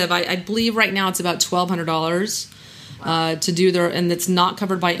expensive. I believe right now it's about $1,200 to do and it's not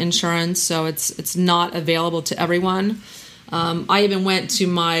covered by insurance, so it's not available to everyone. I even went to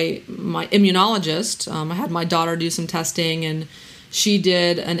my immunologist. I had my daughter do some testing, and she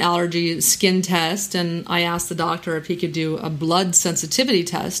did an allergy skin test, and I asked the doctor if he could do a blood sensitivity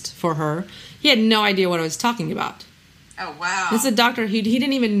test for her. He had no idea what I was talking about. Oh, wow. This is a doctor, he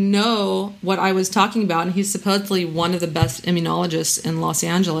didn't even know what I was talking about, and he's supposedly one of the best immunologists in Los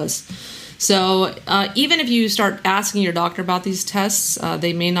Angeles. So even if you start asking your doctor about these tests,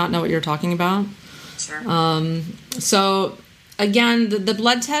 they may not know what you're talking about. Sure. So again, the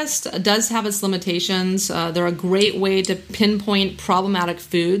blood test does have its limitations. They're a great way to pinpoint problematic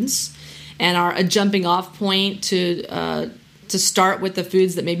foods and are a jumping off point to start with the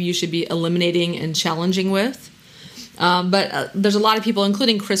foods that maybe you should be eliminating and challenging with. But there's a lot of people,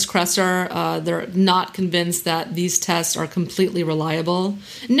 including Chris Kresser, they're not convinced that these tests are completely reliable.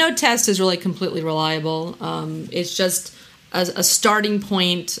 No test is really completely reliable. It's just a starting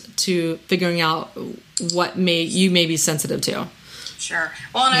point to figuring out what you may be sensitive to. Sure.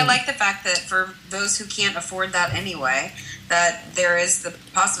 Well, and I like the fact that for those who can't afford that anyway, that there is the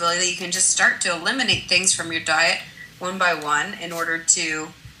possibility that you can just start to eliminate things from your diet one by one in order to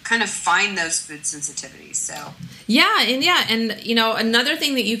kind of find those food sensitivities. So and you know, another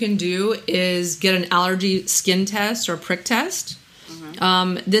thing that you can do is get an allergy skin test or prick test.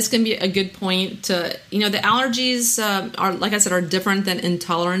 This can be a good point to, you know, the allergies are, like I said, are different than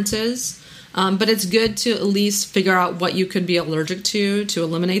intolerances, but it's good to at least figure out what you could be allergic to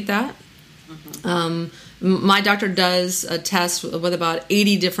eliminate that. My doctor does a test with about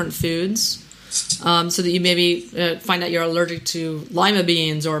 80 different foods, so that you maybe find out you're allergic to lima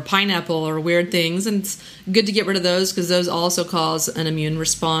beans or pineapple or weird things, and it's good to get rid of those because those also cause an immune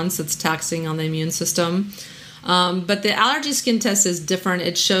response that's taxing on the immune system. But the allergy skin test is different.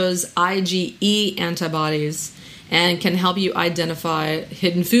 It shows IgE antibodies and can help you identify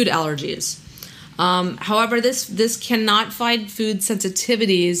hidden food allergies. However, this cannot find food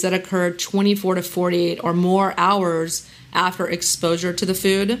sensitivities that occur 24 to 48 or more hours after exposure to the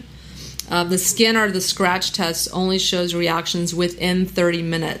food. The skin or the scratch test only shows reactions within 30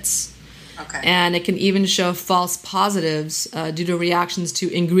 minutes. Okay. And it can even show false positives due to reactions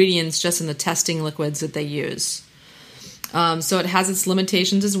to ingredients just in the testing liquids that they use. So it has its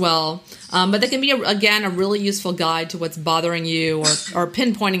limitations as well. But that can be, a really useful guide to what's bothering you or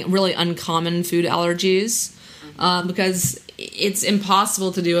pinpointing really uncommon food allergies. Because it's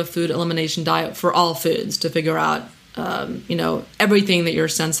impossible to do a food elimination diet for all foods to figure out everything that you're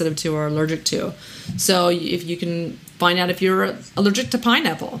sensitive to or allergic to. So if you can find out if you're allergic to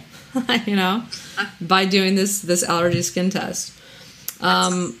pineapple, by doing this allergy skin test.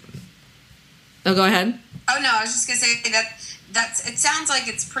 Go ahead. Oh no, I was just gonna say that's. It sounds like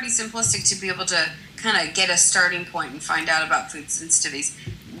it's pretty simplistic to be able to kind of get a starting point and find out about food sensitivities.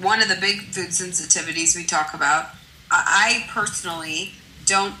 One of the big food sensitivities we talk about, I personally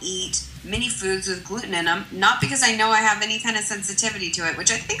don't eat many foods with gluten in them, not because I know I have any kind of sensitivity to it,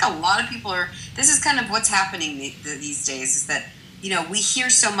 which I think a lot of people are. This is kind of what's happening these days, is that, we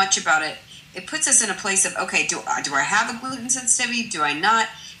hear so much about it. It puts us in a place of, okay, do I have a gluten sensitivity? Do I not?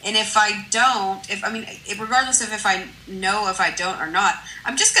 And if I don't, regardless of if I know if I don't or not,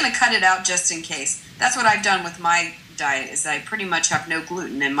 I'm just going to cut it out just in case. That's what I've done with my diet, is that I pretty much have no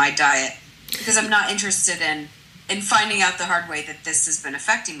gluten in my diet because I'm not interested in finding out the hard way that this has been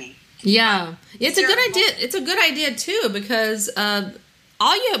affecting me. Yeah, it's a good idea. It's a good idea too, because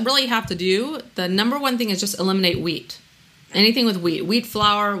all you really have to do, the number one thing, is just eliminate wheat. Anything with wheat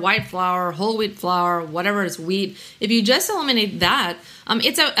flour, white flour, whole wheat flour, whatever is wheat. If you just eliminate that,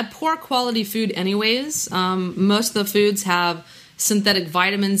 it's a poor quality food anyways. Most of the foods have synthetic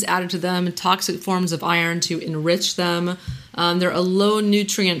vitamins added to them, toxic forms of iron to enrich them. They're a low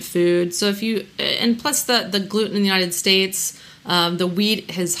nutrient food. So plus the gluten in the United States, the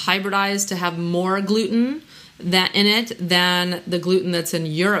wheat has hybridized to have more gluten than the gluten that's in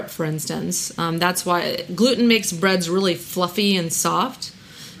Europe, for instance. That's why gluten makes breads really fluffy and soft.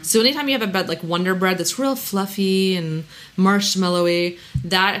 So anytime you have a bread like Wonder Bread that's real fluffy and marshmallowy,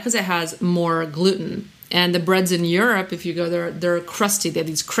 that because it has more gluten. And the breads in Europe, if you go there, they're crusty. They have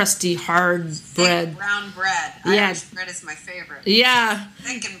these crusty, hard bread. Thick brown bread. Yeah. Irish bread is my favorite. Yeah.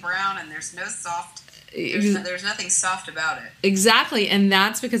 Thick and brown, and there's no soft. There's nothing soft about it. Exactly, and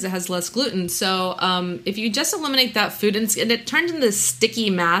that's because it has less gluten. So if you just eliminate that food, and it turns into this sticky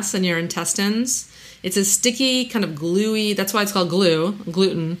mass in your intestines. It's a sticky, kind of gluey, that's why it's called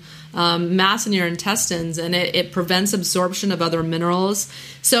gluten, mass in your intestines, and it prevents absorption of other minerals.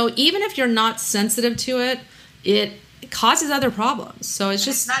 So even if you're not sensitive to it, it causes other problems. So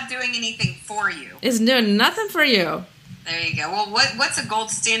it's not doing anything for you. It's doing nothing for you. There you go. Well, what's a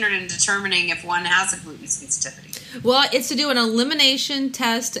gold standard in determining if one has a gluten sensitivity? Well, it's to do an elimination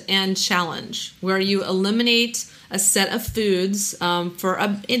test and challenge, where you eliminate a set of foods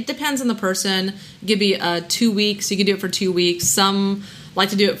it depends on the person. It could be 2 weeks. You could do it for 2 weeks. Some like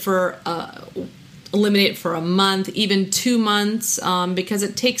to do it for eliminate it for a month, even 2 months, because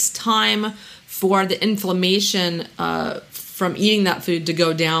it takes time for the inflammation from eating that food to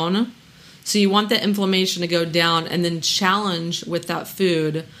go down. So you want the inflammation to go down, and then challenge with that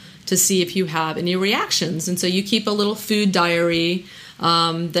food to see if you have any reactions. And so you keep a little food diary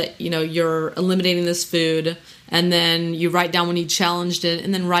that you're eliminating this food, and then you write down when you challenged it,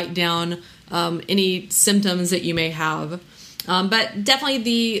 and then write down any symptoms that you may have. But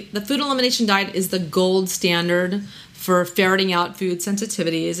definitely the food elimination diet is the gold standard for ferreting out food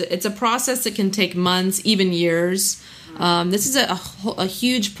sensitivities. It's a process that can take months, even years. This is a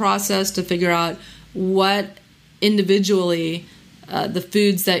huge process to figure out what individually the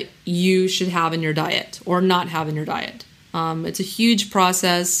foods that you should have in your diet or not have in your diet. It's a huge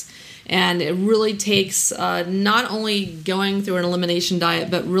process, and it really takes not only going through an elimination diet,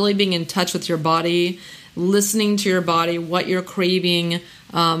 but really being in touch with your body, listening to your body, what you're craving,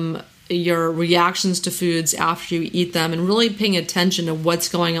 your reactions to foods after you eat them, and really paying attention to what's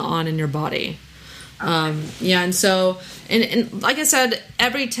going on in your body. And so, and like I said,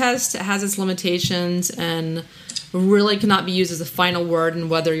 every test has its limitations and really cannot be used as a final word in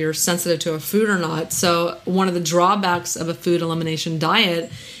whether you're sensitive to a food or not. So one of the drawbacks of a food elimination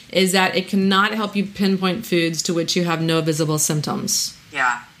diet is that it cannot help you pinpoint foods to which you have no visible symptoms.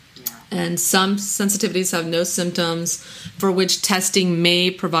 Yeah. And some sensitivities have no symptoms for which testing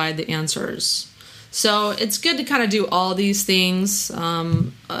may provide the answers. So it's good to kind of do all these things.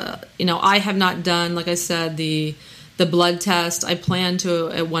 I have not done, like I said, the blood test. I plan to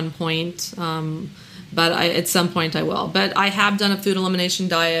at one point, but at some point I will. But I have done a food elimination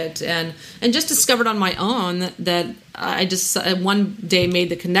diet and just discovered on my own that I just one day made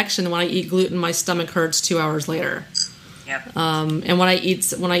the connection. When I eat gluten, my stomach hurts 2 hours later. Yep. And when I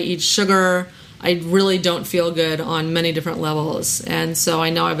eat sugar, I really don't feel good on many different levels. And so I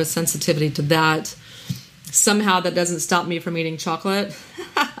know I have a sensitivity to that. Somehow that doesn't stop me from eating chocolate.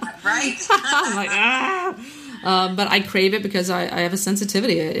 Right? I'm like, but I crave it because I have a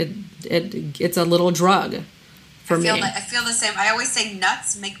sensitivity. It's a little drug for me. I feel the same. I always say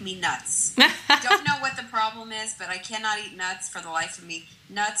nuts make me nuts. I don't know what the problem is, but I cannot eat nuts for the life of me.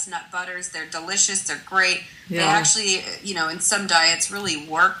 Nuts, nut butters, they're delicious. They're great. Yeah. They actually, in some diets really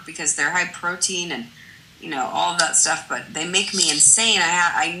work because they're high protein and, all of that stuff, but they make me insane.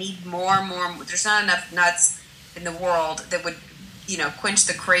 I need more. There's not enough nuts in the world that would, quench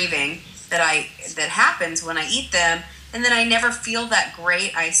the craving that happens when I eat them. And then I never feel that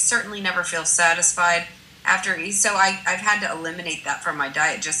great. I certainly never feel satisfied after eating. So I've had to eliminate that from my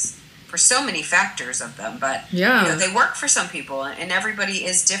diet just for so many factors of them. But they work for some people, and everybody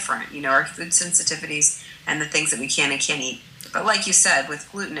is different. Our food sensitivities and the things that we can and can't eat. But like you said, with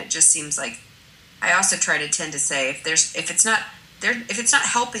gluten, it just seems like I also tend to say if it's not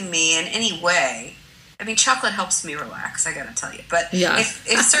helping me in any way. I mean, chocolate helps me relax, I got to tell you. But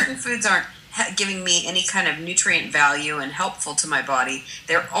if certain foods aren't giving me any kind of nutrient value and helpful to my body,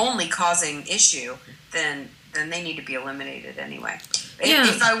 they're only causing issue, then they need to be eliminated anyway. Yeah.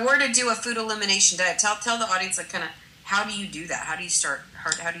 If I were to do a food elimination diet, tell the audience kind of how do you do that? How do you start?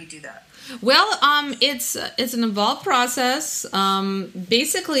 How do you do that? Well, it's an involved process.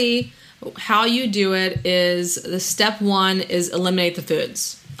 Basically, how you do it is the step one is eliminate the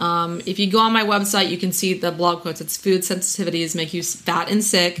foods. If you go on my website, you can see the blog quotes. It's food sensitivities make you fat and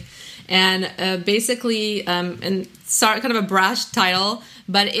sick. And basically, and sorry, kind of a brash title,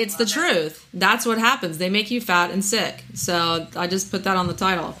 but it's the truth. That's what happens. They make you fat and sick. So I just put that on the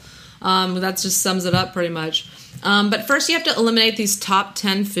title. That just sums it up pretty much. But first you have to eliminate these top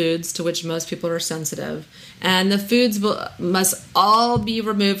 10 foods to which most people are sensitive. And the foods must all be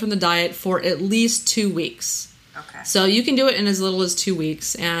removed from the diet for at least 2 weeks. Okay. So you can do it in as little as 2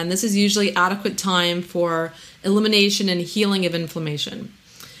 weeks. And this is usually adequate time for elimination and healing of inflammation.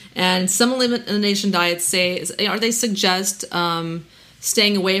 And some elimination diets they suggest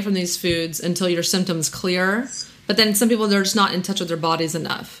staying away from these foods until your symptoms clear. But then some people, they're just not in touch with their bodies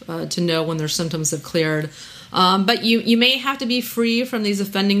enough to know when their symptoms have cleared. But you may have to be free from these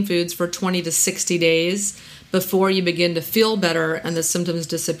offending foods for 20 to 60 days before you begin to feel better and the symptoms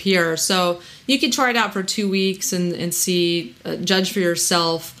disappear. So you can try it out for 2 weeks and see, judge for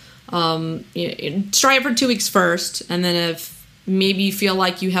yourself. Try it for 2 weeks first, and then if maybe you feel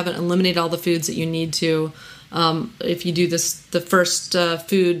like you haven't eliminated all the foods that you need to, if you do the first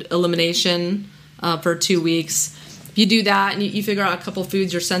food elimination for 2 weeks, if you do that and you figure out a couple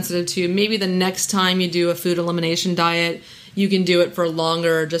foods you're sensitive to, maybe the next time you do a food elimination diet, you can do it for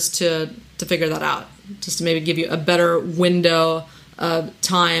longer just to figure that out, just to maybe give you a better window of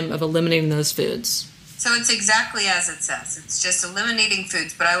time of eliminating those foods. So it's exactly as it says. It's just eliminating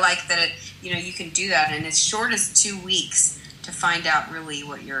foods, but I like that you can do that in as short as 2 weeks to find out really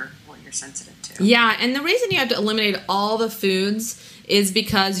what you're sensitive to. Yeah, and the reason you have to eliminate all the foods is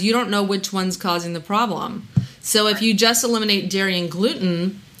because you don't know which one's causing the problem. So if you just eliminate dairy and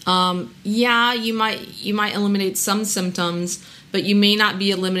gluten, you might eliminate some symptoms, but you may not be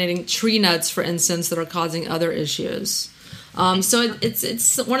eliminating tree nuts, for instance, that are causing other issues. So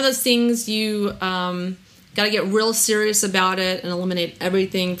it's one of those things you got to get real serious about it and eliminate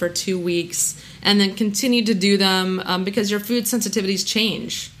everything for 2 weeks, and then continue to do them because your food sensitivities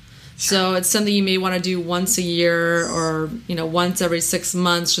change. So it's something you may want to do once a year or once every 6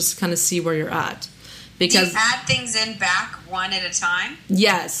 months, just to kind of see where you're at. Because do you add things in back one at a time?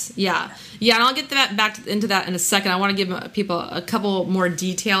 Yes, yeah, and I'll get back into that in a second. I want to give people a couple more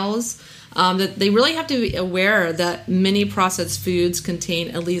details. That they really have to be aware that many processed foods contain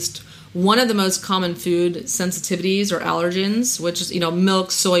at least one of the most common food sensitivities or allergens, which is,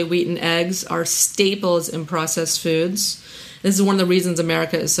 milk, soy, wheat, and eggs are staples in processed foods. This is one of the reasons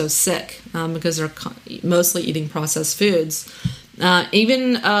America is so sick, because they're mostly eating processed foods.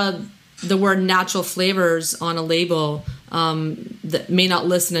 Even the word natural flavors on a label that may not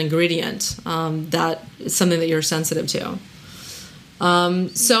list an ingredient, that is something that you're sensitive to. And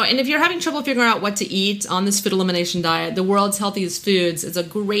if you're having trouble figuring out what to eat on this food elimination diet, the World's Healthiest Foods is a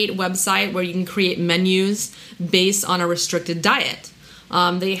great website where you can create menus based on a restricted diet.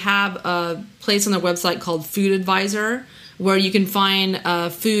 They have a place on their website called Food Advisor where you can find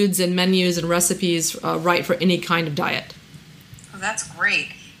foods and menus and recipes right for any kind of diet. Oh, that's great.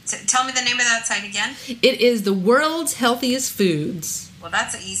 Tell me the name of that site again. It is the World's Healthiest Foods. Well,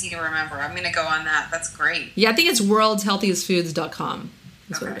 that's easy to remember. I'm going to go on that. That's great. Yeah, I think it's worldshealthiestfoods.com.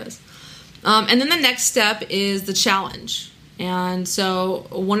 That's what it is. And then the next step is the challenge. And so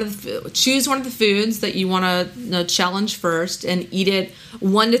choose one of the foods that you want to challenge first and eat it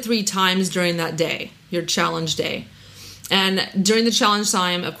 1 to 3 times during that day, your challenge day. And during the challenge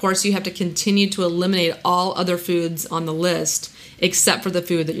time, of course, you have to continue to eliminate all other foods on the list except for the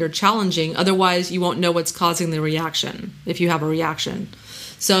food that you're challenging. Otherwise, you won't know what's causing the reaction if you have a reaction.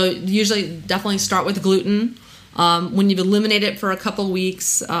 So usually definitely start with gluten. When you've eliminated it for a couple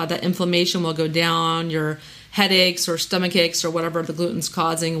weeks, that inflammation will go down. Your headaches or stomach aches or whatever the gluten's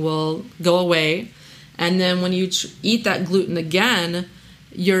causing will go away. And then when you eat that gluten again,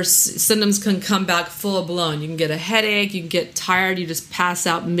 your symptoms can come back full blown. You can get a headache, you can get tired, you just pass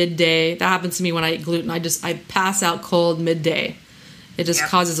out midday. That happens to me when I eat gluten. I pass out cold midday. It just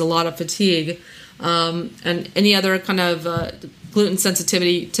causes a lot of fatigue. And any other kind of gluten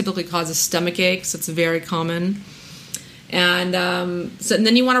sensitivity typically causes stomach aches. It's very common. And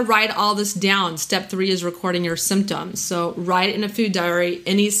then you want to write all this down. Step 3 is recording your symptoms. So write in a food diary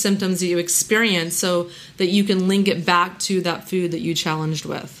any symptoms that you experience so that you can link it back to that food that you challenged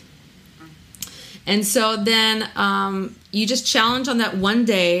with. And so then you just challenge on that one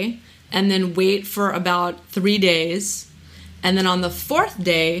day and then wait for about 3 days. And then on the 4th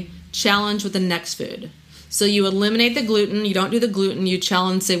day, challenge with the next food. So you eliminate the gluten. You don't do the gluten. You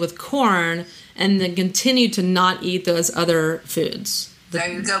challenge, say, with corn, and then continue to not eat those other foods. So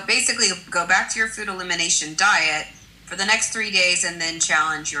you go back to your food elimination diet for the next 3 days and then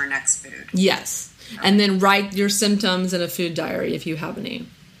challenge your next food. Yes. Okay. And then write your symptoms in a food diary if you have any.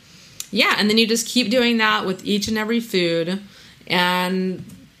 Yeah, and then you just keep doing that with each and every food, and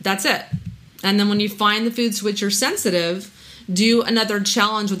that's it. And then when you find the foods to which you're sensitive, do another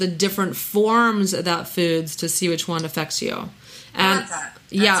challenge with the different forms of that foods to see which one affects you. And I love that.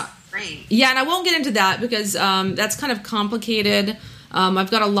 That's great. Yeah, and I won't get into that because that's kind of complicated.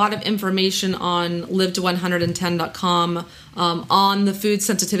 I've got a lot of information on live to110.com on the food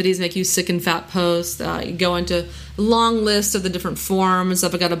sensitivities make you sick and fat post. You go into a long list of the different forms.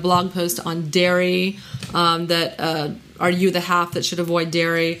 I've got a blog post on dairy that are you the half that should avoid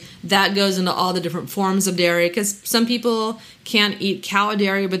dairy? That goes into all the different forms of dairy, because some people can't eat cow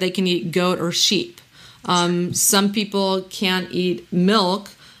dairy, but they can eat goat or sheep. Some people can't eat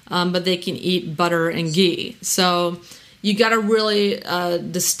milk, but they can eat butter and ghee. So you got to really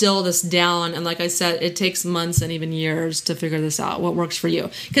distill this down. And like I said, it takes months and even years to figure this out, what works for you.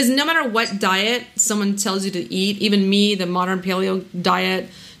 Because no matter what diet someone tells you to eat, even me, the modern paleo diet,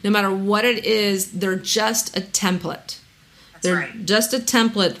 no matter what it is, they're just a template. They're just a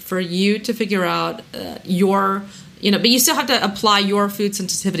template for you to figure out but you still have to apply your food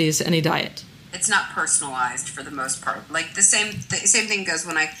sensitivities to any diet. It's not personalized for the most part. Like the same thing goes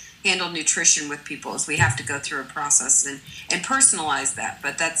when I handle nutrition with people, is we have to go through a process and personalize that.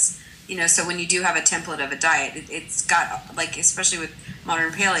 But that's, so when you do have a template of a diet, it's got, like, especially with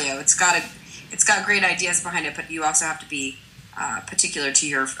modern paleo, it's got great ideas behind it, but you also have to be particular to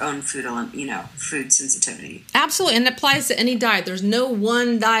your own food sensitivity. Absolutely, and it applies to any diet. There's no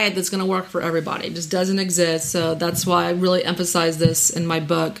one diet that's going to work for everybody. It just doesn't exist. So that's why I really emphasize this in my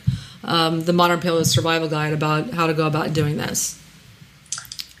book, The Modern Paleo Survival Guide, about how to go about doing this.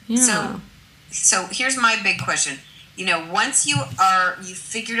 Yeah. So here's my big question. Once you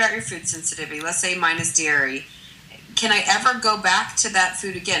figured out your food sensitivity, let's say mine is dairy, can I ever go back to that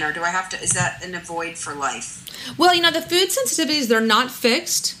food again, or do I have to? Is that an avoid for life? Well, the food sensitivities, they're not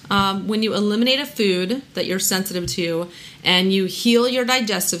fixed. When you eliminate a food that you're sensitive to and you heal your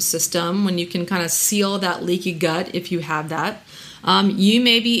digestive system, when you can kind of seal that leaky gut, if you have that, you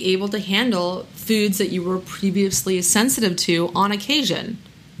may be able to handle foods that you were previously sensitive to on occasion.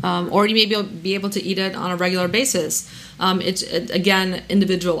 Or you may be able to eat it on a regular basis. It's, again,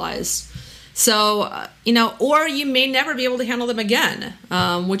 individualized. So, or you may never be able to handle them again,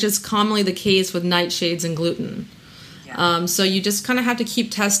 which is commonly the case with nightshades and gluten. Yeah. So you just kind of have to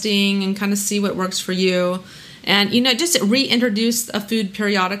keep testing and kind of see what works for you. And, just reintroduce a food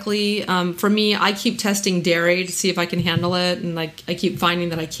periodically. For me, I keep testing dairy to see if I can handle it. And I keep finding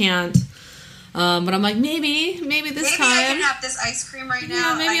that I can't. But I'm like, maybe this time. Maybe I can have this ice cream right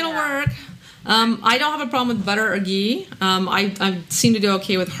now. Yeah, maybe it'll work. I don't have a problem with butter or ghee. I seem to do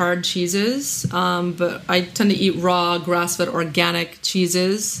okay with hard cheeses, but I tend to eat raw, grass-fed, organic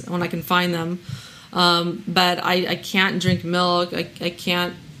cheeses when I can find them. But I can't drink milk. I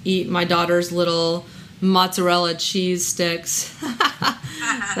can't eat my daughter's little mozzarella cheese sticks.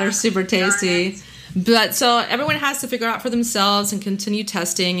 They're super tasty. But so everyone has to figure out for themselves and continue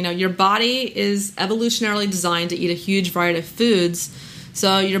testing. Your body is evolutionarily designed to eat a huge variety of foods.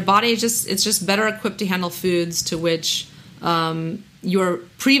 So your body is just better equipped to handle foods to which you're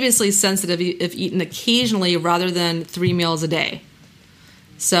previously sensitive if eaten occasionally rather than 3 meals a day.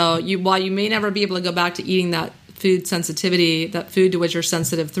 So while you may never be able to go back to eating that food sensitivity, that food to which you're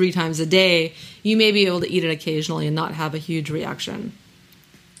sensitive 3 times a day, you may be able to eat it occasionally and not have a huge reaction.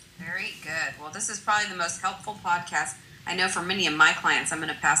 Very good. Well, this is probably the most helpful podcast. I know for many of my clients, I'm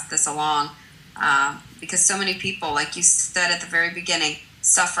going to pass this along. Because so many people, like you said at the very beginning,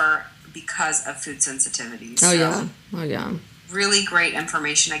 suffer because of food sensitivities. Oh yeah. Really great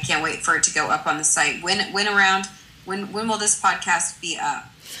information. I can't wait for it to go up on the site. When will this podcast be up?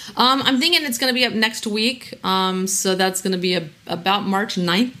 I'm thinking it's going to be up next week. So that's going to be about March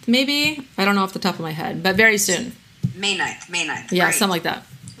 9th, maybe. I don't know off the top of my head, but very soon. May 9th. Yeah, great. Something like that.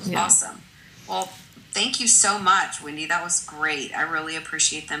 Yeah. Awesome. Well, thank you so much, Wendy. That was great. I really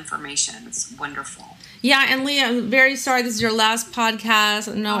appreciate the information. It's wonderful. Yeah, and Leigh, I'm very sorry this is your last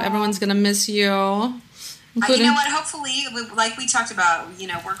podcast. I know everyone's going to miss you. You know what? Hopefully, like we talked about,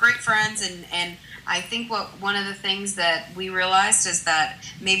 we're great friends, and I think one of the things that we realized is that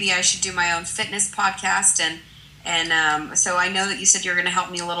maybe I should do my own fitness podcast, and so I know that you said you're going to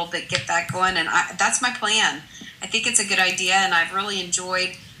help me a little bit get that going, and that's my plan. I think it's a good idea, and I've really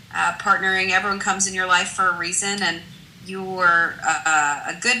enjoyed partnering. Everyone comes in your life for a reason, and you were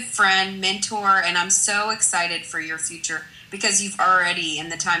a good friend, mentor, and I'm so excited for your future because you've already, in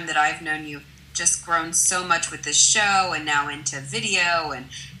the time that I've known you, just grown so much with this show and now into video and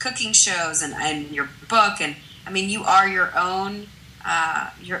cooking shows and your book. And I mean, you are your own,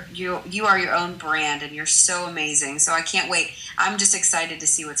 you are your own brand, and you're so amazing. So I can't wait. I'm just excited to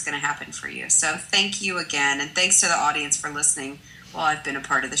see what's going to happen for you. So thank you again. And thanks to the audience for listening while I've been a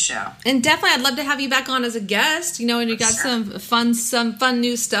part of the show. And definitely, I'd love to have you back on as a guest, and you got some fun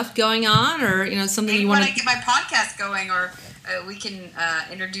new stuff going on, or, something maybe you want to get my podcast going, or we can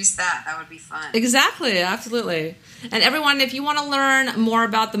introduce that. That would be fun. Exactly, absolutely. And everyone, if you want to learn more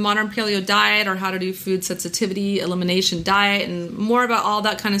about the modern paleo diet or how to do food sensitivity elimination diet and more about all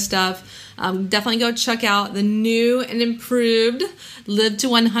that kind of stuff, definitely go check out the new and improved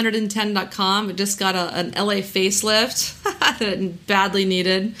live110.com. It just got an LA facelift that it badly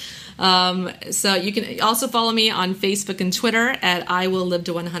needed. So you can also follow me on Facebook and Twitter at I Will Live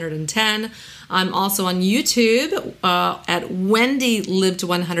to 110. I'm also on YouTube at Wendy Live to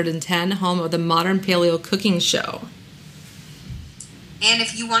 110, home of the Modern Paleo Cooking Show. And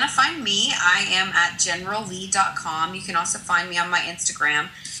if you want to find me, I am at generalleigh.com. You can also find me on my Instagram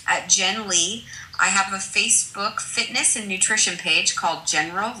at Jen Leigh. I have a Facebook fitness and nutrition page called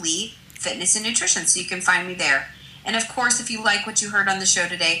General Leigh Fitness and Nutrition, so you can find me there. And of course, if you like what you heard on the show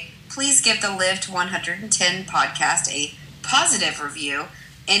today, please give the Live to 110 podcast a positive review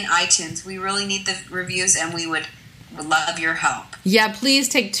in iTunes. We really need the reviews, and we would love your help. Yeah, please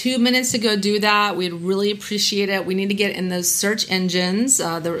take 2 minutes to go do that. We'd really appreciate it. We need to get in those search engines.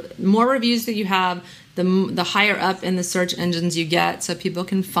 The more reviews that you have, the higher up in the search engines you get, so people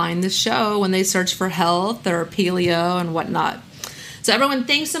can find the show when they search for health or paleo and whatnot. So everyone,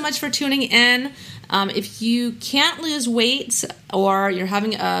 thanks so much for tuning in. If you can't lose weight or you're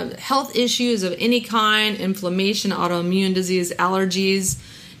having health issues of any kind, inflammation, autoimmune disease, allergies,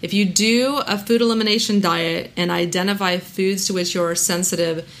 if you do a food elimination diet and identify foods to which you're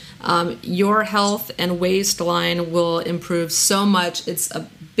sensitive, your health and waistline will improve so much. It's a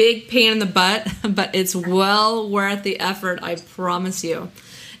big pain in the butt, but it's well worth the effort, I promise you.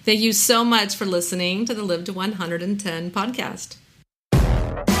 Thank you so much for listening to the Live to 110 podcast.